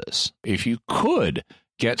hypothesis. If you could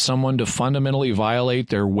get someone to fundamentally violate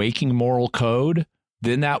their waking moral code,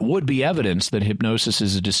 then that would be evidence that hypnosis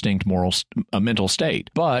is a distinct mental state.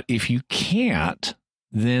 But if you can't,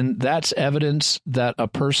 then that's evidence that a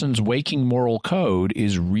person's waking moral code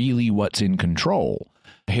is really what's in control.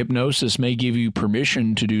 Hypnosis may give you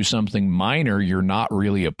permission to do something minor you're not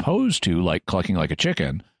really opposed to, like clucking like a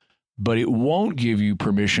chicken, but it won't give you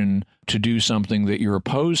permission to do something that you're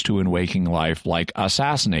opposed to in waking life, like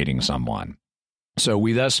assassinating someone. So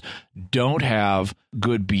we thus don't have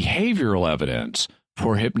good behavioral evidence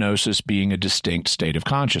for hypnosis being a distinct state of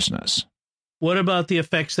consciousness. What about the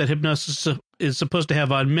effects that hypnosis is supposed to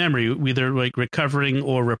have on memory, either like recovering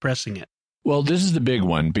or repressing it? Well, this is the big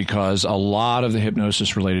one because a lot of the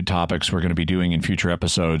hypnosis-related topics we're going to be doing in future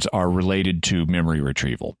episodes are related to memory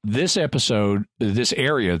retrieval. This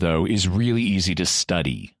area, though, is really easy to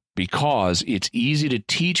study because it's easy to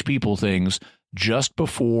teach people things just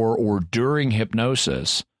before or during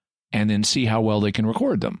hypnosis and then see how well they can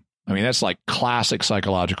record them. I mean, that's like classic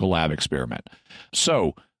psychological lab experiment.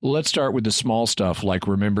 So let's start with the small stuff, like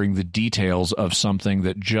remembering the details of something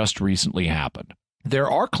that just recently happened. There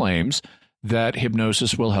are claims that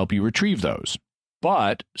hypnosis will help you retrieve those,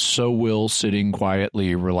 but so will sitting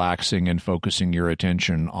quietly, relaxing, and focusing your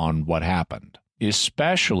attention on what happened.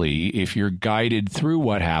 Especially if you're guided through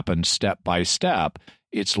what happened step by step,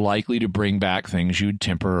 it's likely to bring back things you'd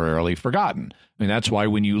temporarily forgotten. I mean, that's why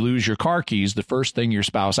when you lose your car keys, the first thing your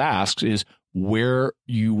spouse asks is where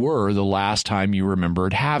you were the last time you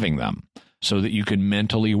remembered having them, so that you can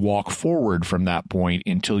mentally walk forward from that point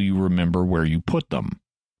until you remember where you put them.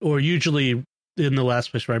 Or usually in the last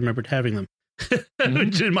place where I remembered having them,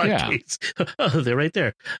 which in my case, they're right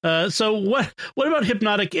there. So what about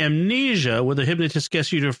hypnotic amnesia, where the hypnotist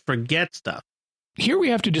gets you to forget stuff? Here we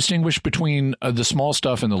have to distinguish between the small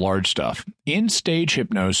stuff and the large stuff. In stage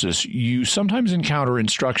hypnosis, you sometimes encounter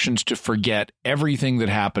instructions to forget everything that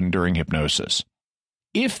happened during hypnosis.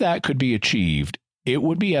 If that could be achieved, it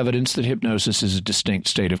would be evidence that hypnosis is a distinct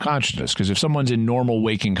state of consciousness, because if someone's in normal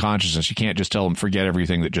waking consciousness, you can't just tell them forget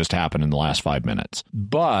everything that just happened in the last 5 minutes.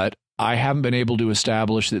 But I haven't been able to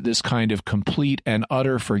establish that this kind of complete and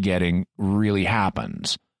utter forgetting really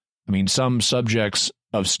happens. I mean, some subjects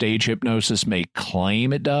of stage hypnosis may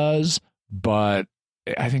claim it does, but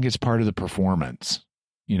I think it's part of the performance.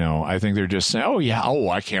 I think they're just saying,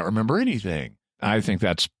 I can't remember anything. I think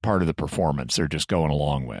that's part of the performance they're just going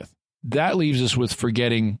along with. That leaves us with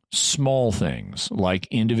forgetting small things like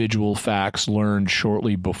individual facts learned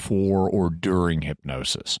shortly before or during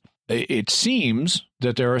hypnosis. It seems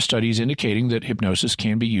that there are studies indicating that hypnosis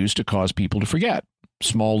can be used to cause people to forget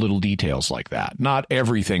small little details like that. Not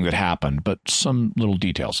everything that happened, but some little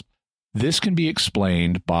details. This can be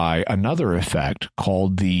explained by another effect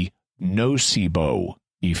called the nocebo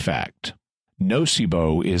effect.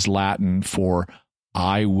 Nocebo is Latin for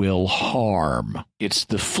I will harm. It's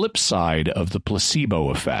the flip side of the placebo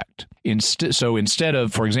effect. So instead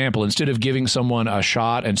of giving someone a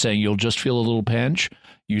shot and saying you'll just feel a little pinch,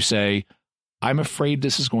 you say, I'm afraid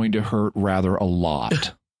this is going to hurt rather a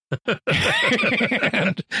lot.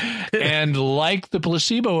 and like the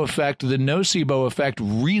placebo effect, the nocebo effect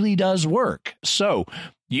really does work. So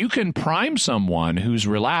you can prime someone who's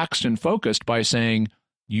relaxed and focused by saying,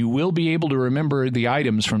 you will be able to remember the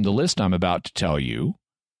items from the list I'm about to tell you,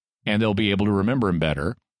 and they'll be able to remember them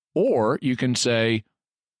better. Or you can say,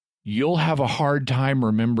 you'll have a hard time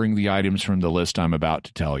remembering the items from the list I'm about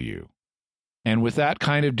to tell you. And with that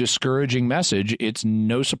kind of discouraging message, it's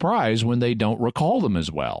no surprise when they don't recall them as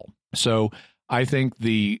well. So I think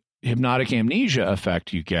the hypnotic amnesia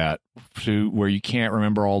effect you get, where you can't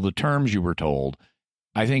remember all the terms you were told,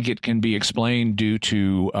 I think it can be explained due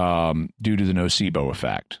to the nocebo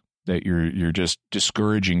effect, that you're just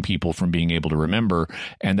discouraging people from being able to remember,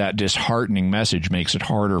 and that disheartening message makes it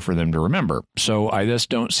harder for them to remember. So I just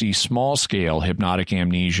don't see small-scale hypnotic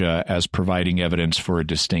amnesia as providing evidence for a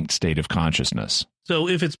distinct state of consciousness. So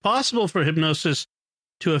if it's possible for hypnosis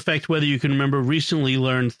to affect whether you can remember recently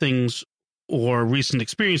learned things or recent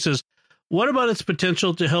experiences, what about its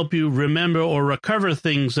potential to help you remember or recover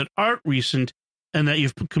things that aren't recent and that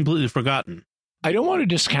you've completely forgotten? I don't want to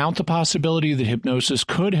discount the possibility that hypnosis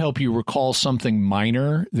could help you recall something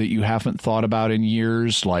minor that you haven't thought about in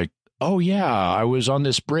years, like, oh yeah, I was on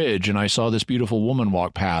this bridge and I saw this beautiful woman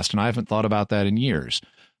walk past and I haven't thought about that in years.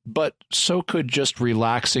 But so could just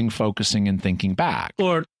relaxing, focusing, and thinking back.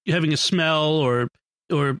 Or having a smell or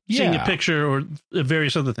seeing a picture or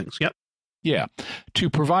various other things. Yep. Yeah. To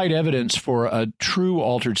provide evidence for a true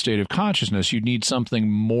altered state of consciousness, you'd need something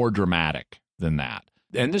more dramatic than that.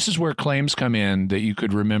 And this is where claims come in that you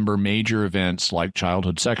could remember major events like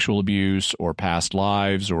childhood sexual abuse or past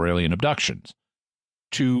lives or alien abductions.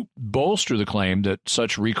 To bolster the claim that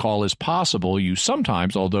such recall is possible, you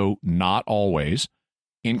sometimes, although not always,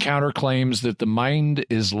 encounter claims that the mind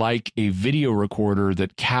is like a video recorder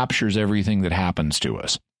that captures everything that happens to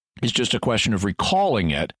us. It's just a question of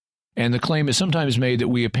recalling it. And the claim is sometimes made that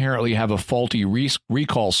we apparently have a faulty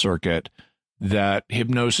recall circuit that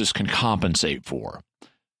hypnosis can compensate for.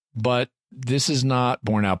 But this is not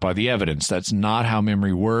borne out by the evidence. That's not how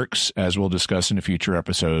memory works, as we'll discuss in a future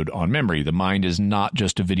episode on memory. The mind is not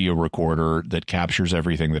just a video recorder that captures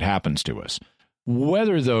everything that happens to us.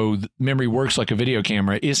 Whether, though, memory works like a video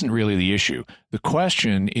camera isn't really the issue. The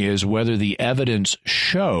question is whether the evidence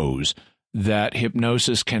shows that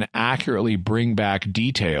hypnosis can accurately bring back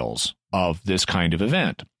details of this kind of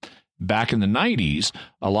event. Back in the 90s,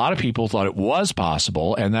 a lot of people thought it was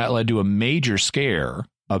possible, and that led to a major scare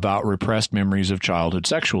about repressed memories of childhood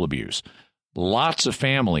sexual abuse. Lots of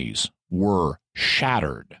families were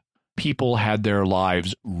shattered. People had their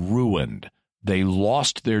lives ruined. They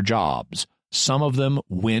lost their jobs. Some of them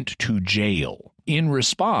went to jail. In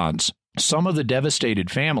response, some of the devastated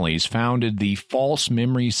families founded the False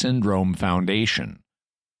Memory Syndrome Foundation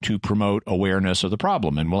to promote awareness of the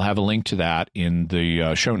problem, and we'll have a link to that in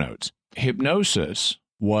the show notes. Hypnosis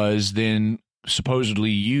was then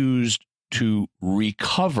supposedly used to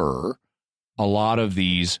recover a lot of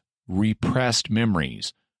these repressed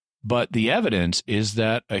memories. But the evidence is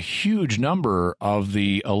that a huge number of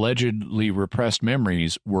the allegedly repressed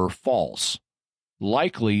memories were false,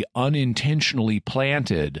 likely unintentionally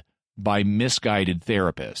planted by misguided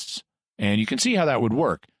therapists. And you can see how that would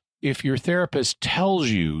work. If your therapist tells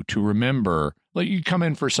you to remember, like you come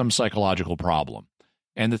in for some psychological problem,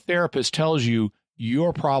 and the therapist tells you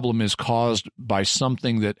your problem is caused by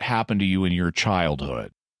something that happened to you in your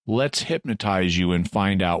childhood. Let's hypnotize you and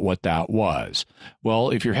find out what that was.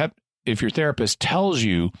 Well, if your therapist tells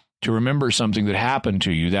you to remember something that happened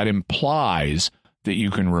to you, that implies that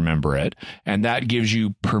you can remember it, and that gives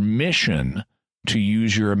you permission to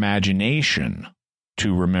use your imagination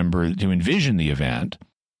to remember, to envision the event.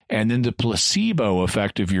 And then the placebo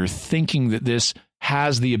effect of your thinking that this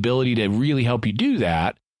has the ability to really help you do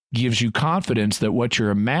that gives you confidence that what you're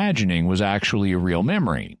imagining was actually a real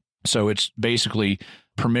memory. So it's basically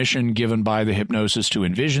permission given by the hypnosis to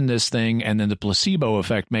envision this thing, and then the placebo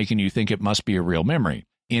effect making you think it must be a real memory.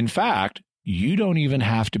 In fact, you don't even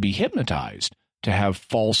have to be hypnotized to have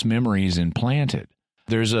false memories implanted.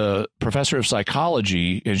 There's a professor of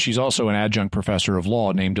psychology, and she's also an adjunct professor of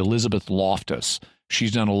law, named Elizabeth Loftus.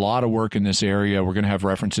 She's done a lot of work in this area. We're going to have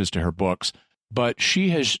references to her books. But she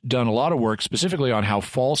has done a lot of work specifically on how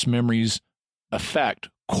false memories affect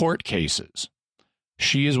court cases.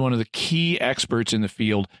 She is one of the key experts in the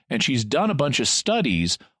field, and she's done a bunch of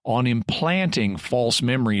studies on implanting false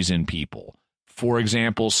memories in people. For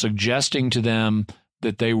example, suggesting to them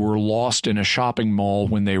that they were lost in a shopping mall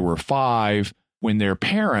when they were 5, when their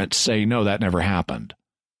parents say, no, that never happened.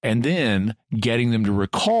 And then getting them to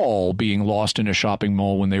recall being lost in a shopping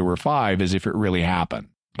mall when they were 5 as if it really happened.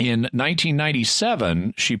 In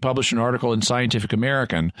 1997, she published an article in Scientific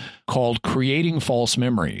American called Creating False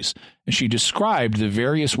Memories. And she described the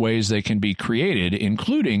various ways they can be created,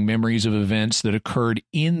 including memories of events that occurred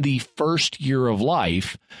in the first year of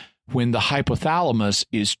life when the hypothalamus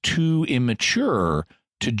is too immature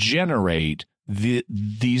to generate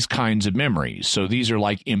these kinds of memories. So these are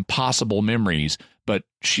like impossible memories, but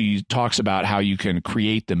she talks about how you can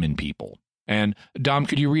create them in people. And Dom,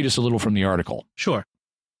 could you read us a little from the article? Sure.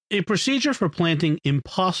 A procedure for planting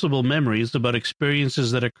impossible memories about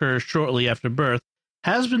experiences that occur shortly after birth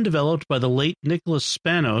has been developed by the late Nicholas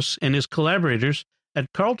Spanos and his collaborators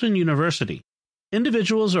at Carleton University.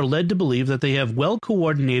 Individuals are led to believe that they have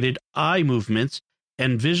well-coordinated eye movements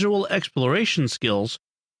and visual exploration skills,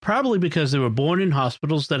 probably because they were born in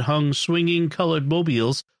hospitals that hung swinging colored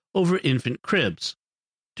mobiles over infant cribs.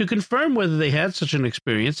 To confirm whether they had such an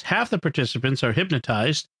experience, half the participants are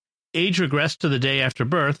hypnotized, age regressed to the day after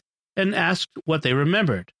birth, and asked what they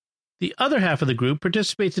remembered. The other half of the group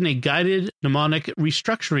participates in a guided mnemonic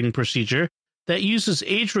restructuring procedure that uses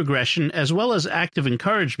age regression as well as active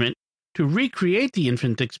encouragement to recreate the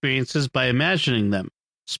infant experiences by imagining them.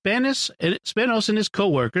 Spanos and his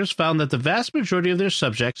co-workers found that the vast majority of their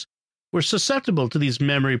subjects were susceptible to these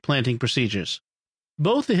memory planting procedures.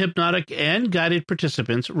 Both the hypnotic and guided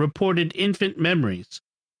participants reported infant memories.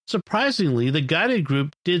 Surprisingly, the guided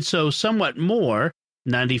group did so somewhat more,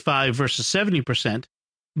 95 versus 70%.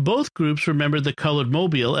 Both groups remembered the colored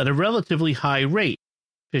mobile at a relatively high rate,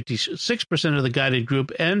 56% of the guided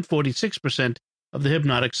group and 46% of the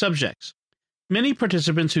hypnotic subjects. Many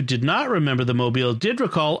participants who did not remember the mobile did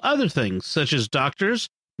recall other things, such as doctors,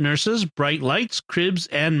 nurses, bright lights, cribs,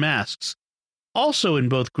 and masks. Also in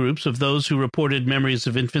both groups of those who reported memories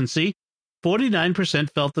of infancy, 49%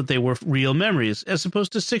 felt that they were real memories, as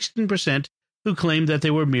opposed to 16% who claimed that they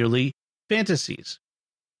were merely fantasies.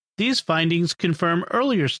 These findings confirm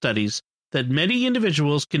earlier studies that many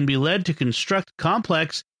individuals can be led to construct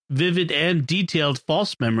complex, vivid, and detailed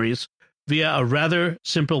false memories via a rather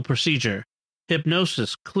simple procedure.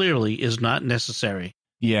 Hypnosis clearly is not necessary.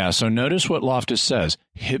 Yeah, so notice what Loftus says.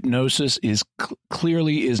 Hypnosis is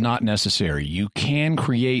clearly is not necessary. You can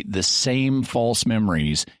create the same false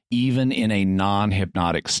memories even in a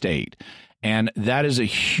non-hypnotic state. And that is a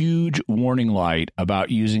huge warning light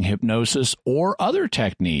about using hypnosis or other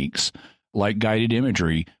techniques like guided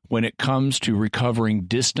imagery when it comes to recovering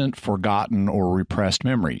distant, forgotten, or repressed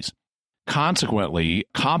memories. Consequently,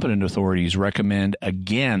 competent authorities recommend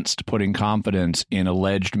against putting confidence in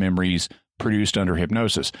alleged memories produced under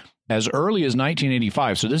hypnosis. As early as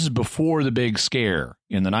 1985, so this is before the big scare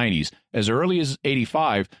in the 90s, as early as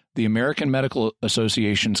 85, the American Medical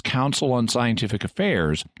Association's Council on Scientific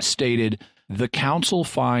Affairs stated, the council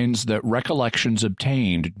finds that recollections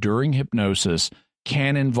obtained during hypnosis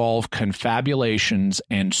can involve confabulations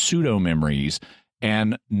and pseudo-memories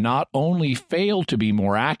and not only fail to be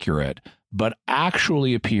more accurate, but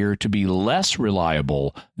actually appear to be less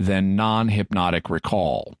reliable than non-hypnotic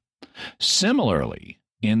recall. Similarly,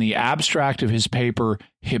 in the abstract of his paper,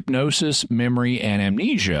 Hypnosis, Memory, and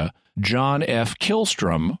Amnesia, John F.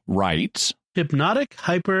 Kihlstrom writes, hypnotic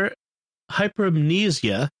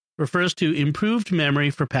hypermnesia refers to improved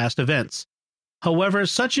memory for past events. However,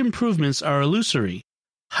 such improvements are illusory.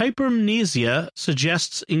 Hypermnesia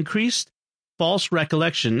suggests increased false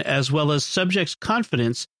recollection as well as subjects'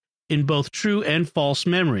 confidence in both true and false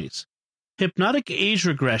memories. Hypnotic age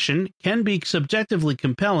regression can be subjectively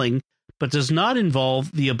compelling, but does not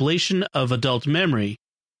involve the ablation of adult memory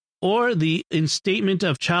or the instatement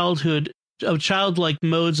of childlike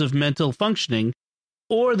modes of mental functioning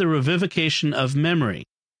or the revivification of memory.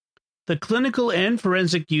 The clinical and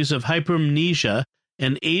forensic use of hypermnesia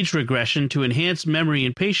and age regression to enhance memory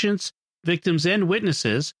in patients, victims, and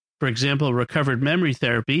witnesses, for example, recovered memory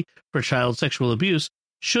therapy for child sexual abuse,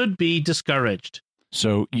 should be discouraged.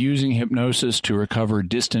 So using hypnosis to recover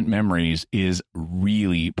distant memories is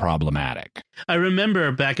really problematic. I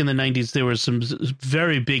remember back in the 90s, there were some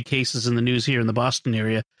very big cases in the news here in the Boston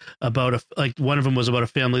area about one of them was about a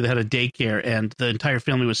family that had a daycare, and the entire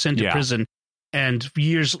family was sent to prison. And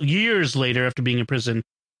years later, after being in prison,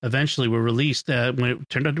 eventually were released when it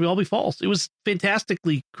turned out to all be false. It was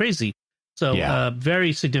fantastically crazy. So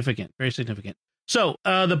very significant, very significant. So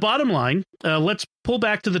the bottom line, let's pull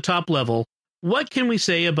back to the top level. What can we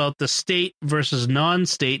say about the state versus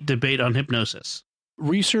non-state debate on hypnosis?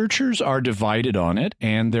 Researchers are divided on it,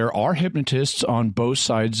 and there are hypnotists on both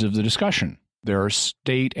sides of the discussion. There are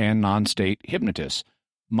state and non-state hypnotists.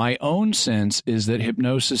 My own sense is that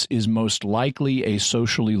hypnosis is most likely a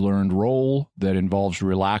socially learned role that involves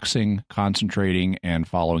relaxing, concentrating, and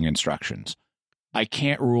following instructions. I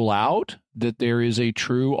can't rule out that there is a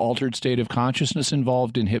true altered state of consciousness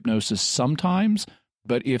involved in hypnosis sometimes,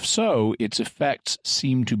 but if so, its effects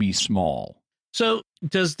seem to be small. So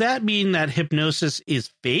does that mean that hypnosis is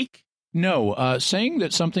fake? No, saying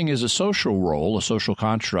that something is a social role, a social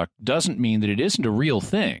construct, doesn't mean that it isn't a real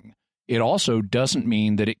thing. It also doesn't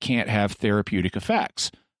mean that it can't have therapeutic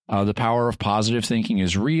effects. The power of positive thinking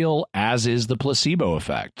is real, as is the placebo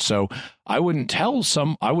effect. So I wouldn't tell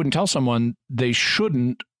someone they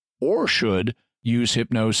shouldn't or should use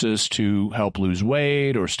hypnosis to help lose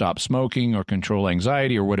weight or stop smoking or control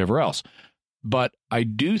anxiety or whatever else. But I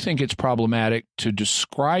do think it's problematic to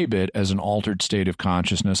describe it as an altered state of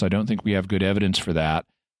consciousness. I don't think we have good evidence for that.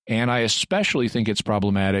 And I especially think it's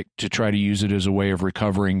problematic to try to use it as a way of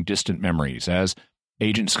recovering distant memories. As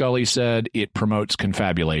Agent Scully said, it promotes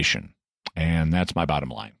confabulation. And that's my bottom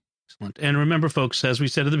line. Excellent. And remember, folks, as we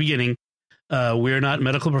said at the beginning, we're not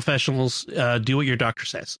medical professionals. Do what your doctor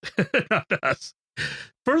says, not us.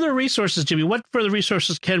 Further resources, Jimmy. What further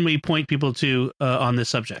resources can we point people to on this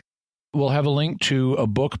subject? We'll have a link to a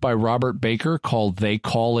book by Robert Baker called They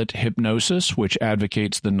Call It Hypnosis, which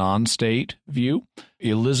advocates the non-state view.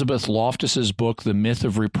 Elizabeth Loftus's book, The Myth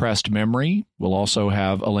of Repressed Memory. We'll also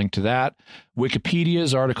have a link to that.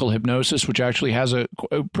 Wikipedia's article Hypnosis, which actually has a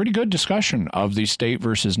pretty good discussion of the state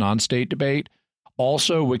versus non-state debate.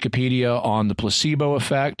 Also, Wikipedia on the placebo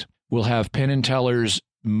effect. We'll have Penn and Teller's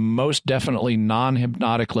most definitely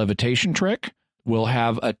non-hypnotic levitation trick. We'll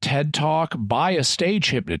have a TED Talk by a stage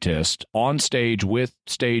hypnotist on stage with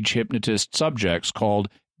stage hypnotist subjects called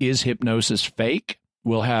Is Hypnosis Fake?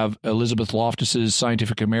 We'll have Elizabeth Loftus's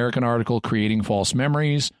Scientific American article, Creating False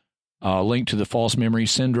Memories, a link to the False Memory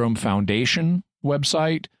Syndrome Foundation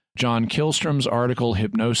website, John Kilstrom's article,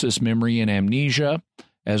 Hypnosis, Memory, and Amnesia,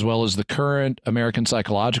 as well as the current American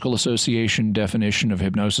Psychological Association definition of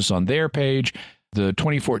hypnosis on their page, the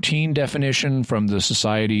 2014 definition from the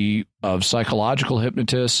Society of Psychological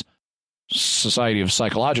Hypnosis.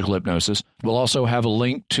 We'll also have a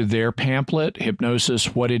link to their pamphlet,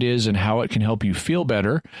 Hypnosis, What It Is and How It Can Help You Feel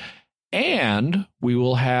Better. And we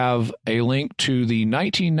will have a link to the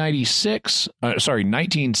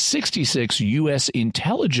 1966 U.S.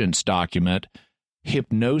 intelligence document,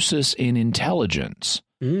 Hypnosis in Intelligence,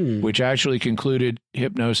 which actually concluded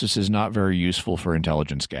hypnosis is not very useful for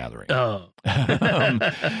intelligence gathering. Oh.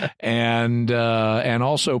 And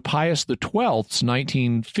also Pius XII's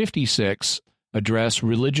 1956 address,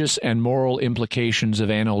 Religious and Moral Implications of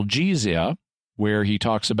Analgesia, where he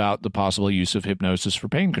talks about the possible use of hypnosis for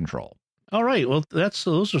pain control. All right. Well,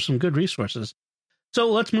 those are some good resources.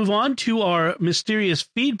 So let's move on to our mysterious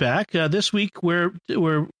feedback. This week, we're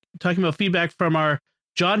talking about feedback from our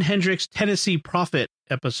John Hendricks Tennessee Prophet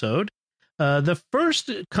episode. The first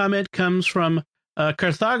comment comes from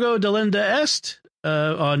Carthago de Lenda Est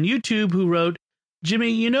on YouTube, who wrote, Jimmy,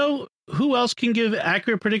 you know who else can give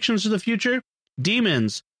accurate predictions of the future?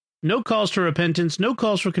 Demons. No calls for repentance, no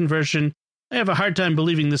calls for conversion. I have a hard time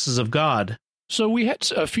believing this is of God. So we had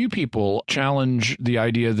a few people challenge the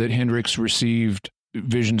idea that Hendricks received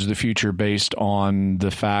visions of the future based on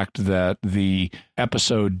the fact that the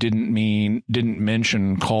episode didn't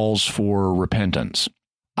mention calls for repentance.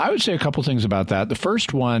 I would say a couple things about that. The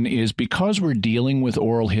first one is because we're dealing with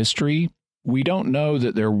oral history, we don't know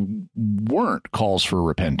that there weren't calls for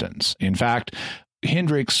repentance. In fact,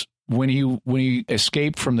 Hendricks, when he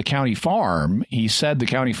escaped from the county farm, he said the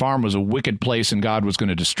county farm was a wicked place and God was going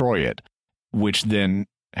to destroy it, which then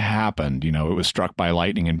happened. You know, it was struck by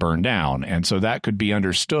lightning and burned down. And so that could be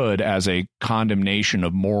understood as a condemnation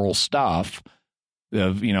of moral stuff,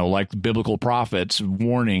 of, you know, like the biblical prophets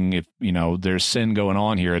warning, if, you know, there's sin going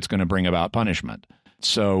on here, it's going to bring about punishment.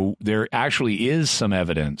 So there actually is some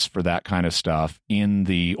evidence for that kind of stuff in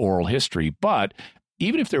the oral history. But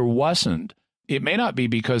even if there wasn't, it may not be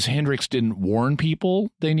because Hendricks didn't warn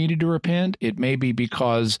people they needed to repent. It may be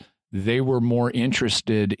because they were more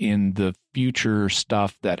interested in the future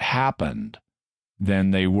stuff that happened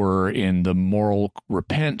than they were in the moral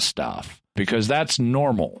repent stuff, because that's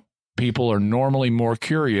normal. People are normally more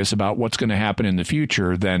curious about what's going to happen in the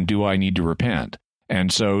future than do I need to repent.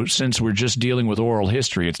 And so since we're just dealing with oral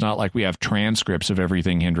history, it's not like we have transcripts of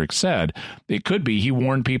everything Hendricks said. It could be he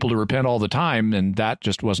warned people to repent all the time, and that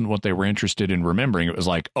just wasn't what they were interested in remembering. It was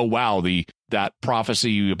like, oh, wow, that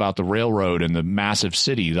prophecy about the railroad and the massive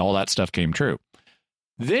city, all that stuff came true.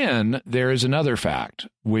 Then there is another fact,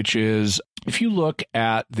 which is if you look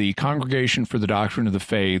at the Congregation for the Doctrine of the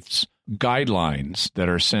Faith's guidelines that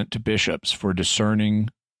are sent to bishops for discerning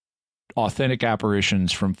authentic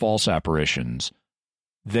apparitions from false apparitions,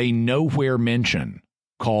 they nowhere mention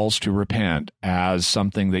calls to repent as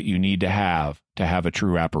something that you need to have a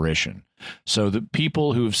true apparition. So the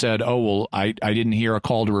people who have said, oh, well, I didn't hear a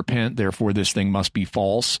call to repent, therefore this thing must be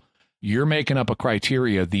false, you're making up a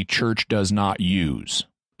criteria the church does not use.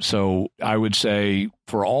 So I would say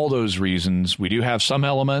for all those reasons, we do have some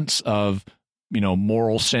elements of,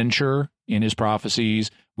 moral censure in his prophecies.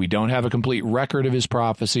 We don't have a complete record of his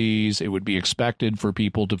prophecies. It would be expected for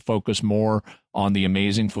people to focus more on the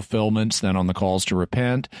amazing fulfillments than on the calls to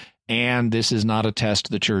repent. And this is not a test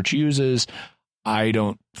the church uses. I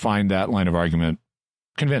don't find that line of argument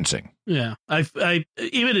convincing. Yeah. I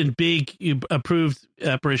even in big approved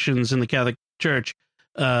apparitions in the Catholic Church,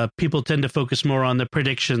 people tend to focus more on the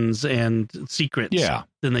predictions and secrets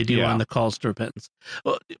than they do on the calls to repentance.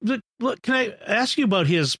 Well, look, can I ask you about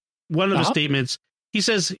one of the statements? He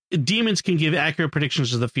says demons can give accurate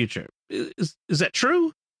predictions of the future. Is that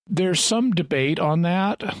true? There's some debate on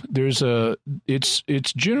that.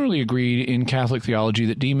 It's generally agreed in Catholic theology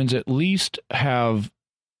that demons at least have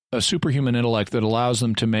a superhuman intellect that allows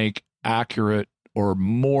them to make accurate or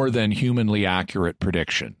more than humanly accurate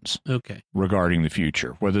predictions regarding the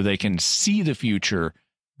future. Whether they can see the future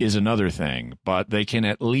is another thing, but they can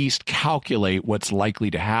at least calculate what's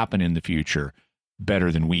likely to happen in the future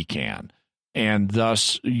better than we can. And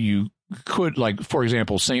thus you could, like, for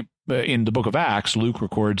example, in the book of Acts, Luke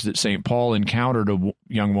records that St. Paul encountered a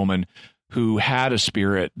young woman who had a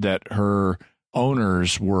spirit that her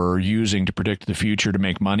owners were using to predict the future to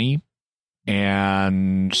make money.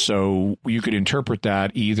 And so you could interpret that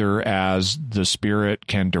either as the spirit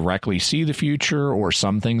can directly see the future or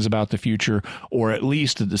some things about the future, or at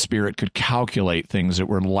least that the spirit could calculate things that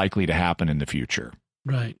were likely to happen in the future.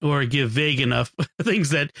 Right. Or give vague enough things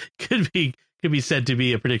that could be said to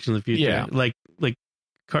be a prediction of the future. Yeah. Like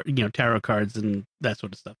tarot cards and that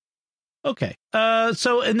sort of stuff. Okay.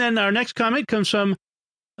 So, and then our next comment comes from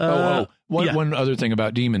one other thing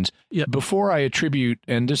about demons. Yeah. Before I attribute,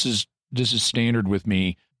 and this is standard with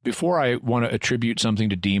me, before I want to attribute something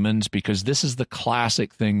to demons, because this is the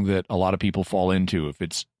classic thing that a lot of people fall into.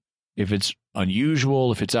 If it's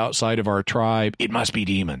unusual, if it's outside of our tribe, it must be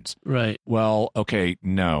demons. Right. Well, okay,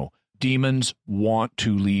 no. Demons want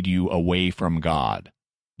to lead you away from God.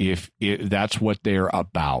 If that's what they're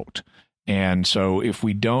about. And so if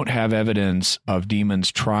we don't have evidence of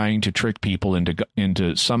demons trying to trick people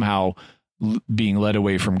into somehow being led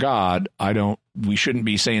away from God, we shouldn't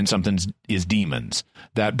be saying something is demons.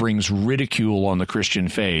 That brings ridicule on the Christian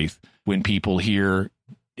faith when people hear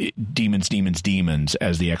demons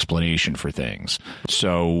as the explanation for things.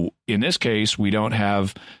 So in this case, we don't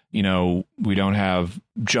have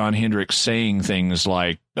John Hendricks saying things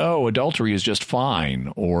like, oh, adultery is just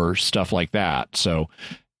fine or stuff like that. So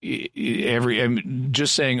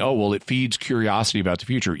just saying, oh, well, it feeds curiosity about the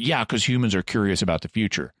future. Yeah, because humans are curious about the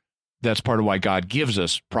future. That's part of why God gives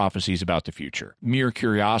us prophecies about the future. Mere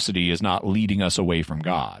curiosity is not leading us away from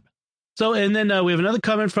God. So, and then we have another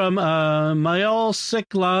comment from Mayal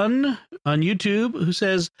Siklan on YouTube who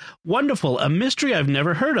says, wonderful, a mystery I've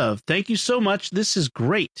never heard of. Thank you so much. This is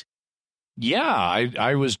great. Yeah,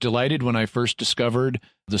 I was delighted when I first discovered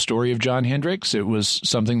the story of John Hendricks. It was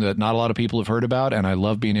something that not a lot of people have heard about, and I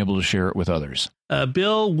love being able to share it with others.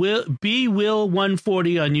 Will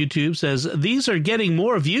 140 on YouTube says, these are getting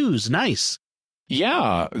more views. Nice.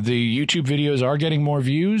 Yeah, the YouTube videos are getting more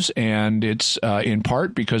views, and it's in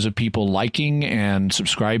part because of people liking and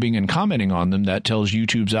subscribing and commenting on them. That tells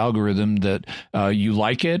YouTube's algorithm that you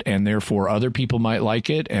like it, and therefore other people might like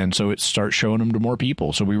it, and so it starts showing them to more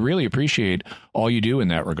people. So we really appreciate all you do in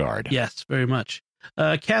that regard. Yes, very much.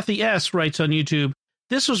 Kathy S. writes on YouTube,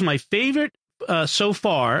 this was my favorite so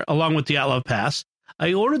far, along with the Outlaw Pass.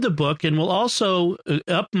 I ordered the book and will also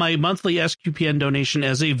up my monthly SQPN donation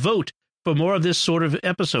as a vote for more of this sort of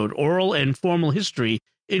episode. Oral and formal history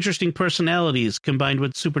interesting personalities combined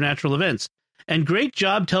with supernatural events. And great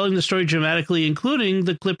job telling the story dramatically, including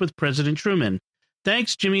the clip with President Truman.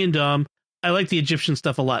 Thanks, Jimmy and Dom. I like the Egyptian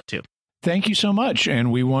stuff a lot, too. Thank you so much.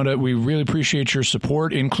 And we really appreciate your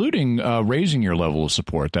support, including raising your level of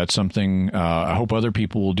support. That's something I hope other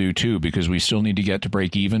people will do, too, because we still need to get to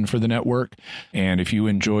break even for the network. And if you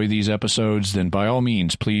enjoy these episodes, then by all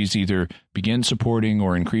means, please either begin supporting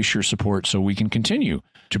or increase your support so we can continue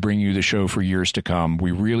to bring you the show for years to come.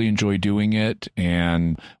 We really enjoy doing it,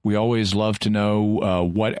 and we always love to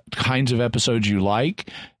know what kinds of episodes you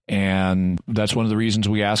like. And that's one of the reasons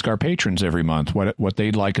we ask our patrons every month what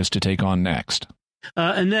they'd like us to take on next.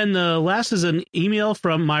 And then the last is an email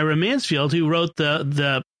from Myra Mansfield, who wrote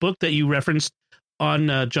the book that you referenced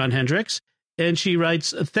on John Hendricks. And she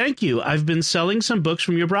writes, "Thank you. I've been selling some books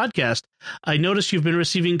from your broadcast. I noticed you've been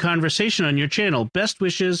receiving conversation on your channel. Best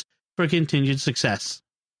wishes for continued success."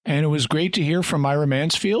 And it was great to hear from Myra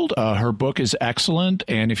Mansfield. Her book is excellent,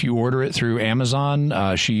 and if you order it through Amazon,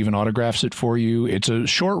 she even autographs it for you. It's a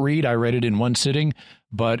short read. I read it in one sitting,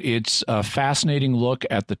 but it's a fascinating look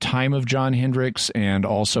at the time of John Hendricks and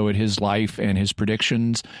also at his life and his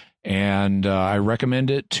predictions, and I recommend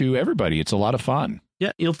it to everybody. It's a lot of fun.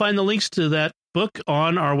 Yeah, you'll find the links to that book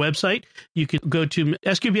on our website. You can go to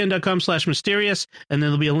sqpn.com/mysterious, and then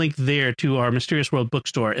there'll be a link there to our Mysterious World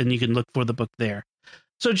bookstore, and you can look for the book there.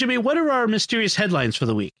 So, Jimmy, what are our mysterious headlines for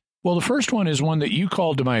the week? Well, the first one is one that you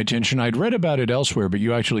called to my attention. I'd read about it elsewhere, but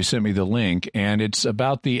you actually sent me the link, and it's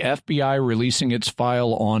about the FBI releasing its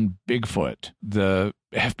file on Bigfoot. The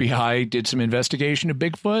FBI did some investigation of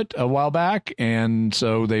Bigfoot a while back, and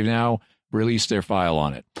so they've now released their file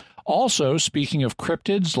on it. Also, speaking of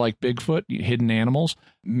cryptids like Bigfoot, hidden animals,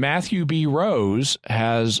 Matthew B. Rose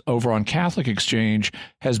has, over on Catholic Exchange,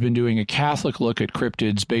 has been doing a Catholic look at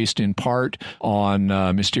cryptids based in part on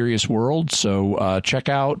Mysterious World. So check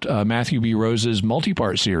out Matthew B. Rose's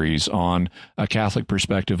multi-part series on a Catholic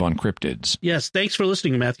perspective on cryptids. Yes, thanks for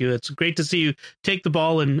listening, Matthew. It's great to see you take the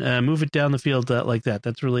ball and move it down the field like that.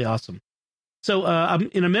 That's really awesome. So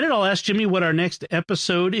in a minute, I'll ask Jimmy what our next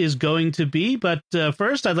episode is going to be. But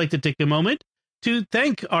first, I'd like to take a moment to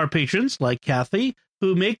thank our patrons like Kathy,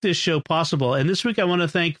 who make this show possible. And this week, I want to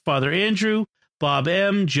thank Father Andrew, Bob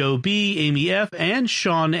M., Joe B., Amy F., and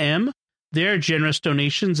Sean M. Their generous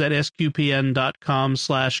donations at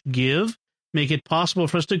sqpn.com/give make it possible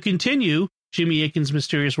for us to continue Jimmy Akin's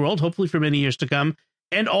Mysterious World, hopefully for many years to come,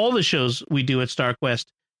 and all the shows we do at StarQuest.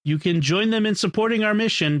 You can join them in supporting our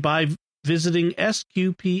mission by visiting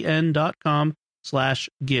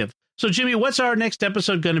sqpn.com/give. So, Jimmy, what's our next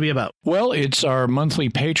episode going to be about? Well, it's our monthly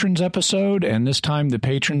patrons episode, and this time the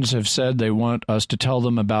patrons have said they want us to tell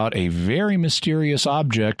them about a very mysterious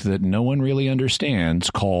object that no one really understands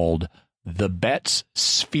called the Betts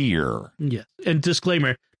Sphere. Yes, and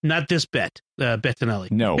disclaimer, not this Bet, Bettinelli.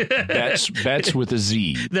 No, Betts with a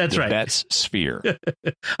Z. That's right. Betts Sphere.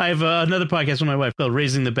 I have another podcast with my wife called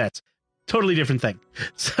Raising the Bets. Totally different thing.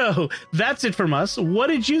 So that's it from us. What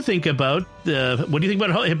did you think about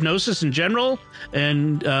hypnosis in general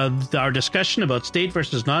and our discussion about state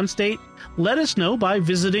versus non-state? Let us know by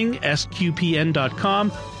visiting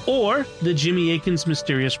sqpn.com or the Jimmy Akin's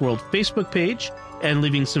Mysterious World Facebook page and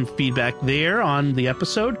leaving some feedback there on the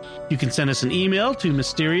episode. You can send us an email to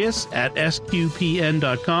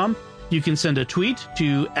mysterious@sqpn.com. You can send a tweet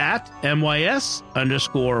to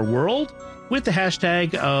 @MYS_world. with the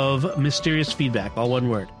hashtag of Mysterious Feedback, all one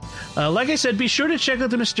word. Like I said, be sure to check out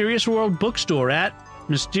the Mysterious World bookstore at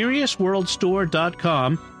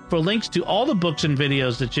mysteriousworldstore.com for links to all the books and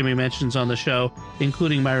videos that Jimmy mentions on the show,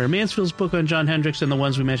 including Myra Mansfield's book on John Hendricks and the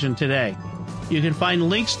ones we mentioned today. You can find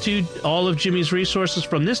links to all of Jimmy's resources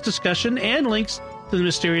from this discussion and links to the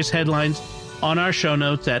mysterious headlines on our show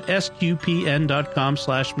notes at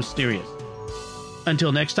sqpn.com/mysterious.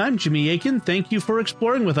 Until next time, Jimmy Akin, thank you for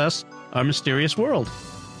exploring with us our mysterious world.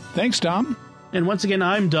 Thanks, Dom. And once again,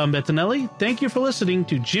 I'm Dom Bettinelli. Thank you for listening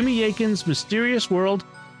to Jimmy Akin's Mysterious World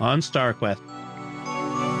on StarQuest.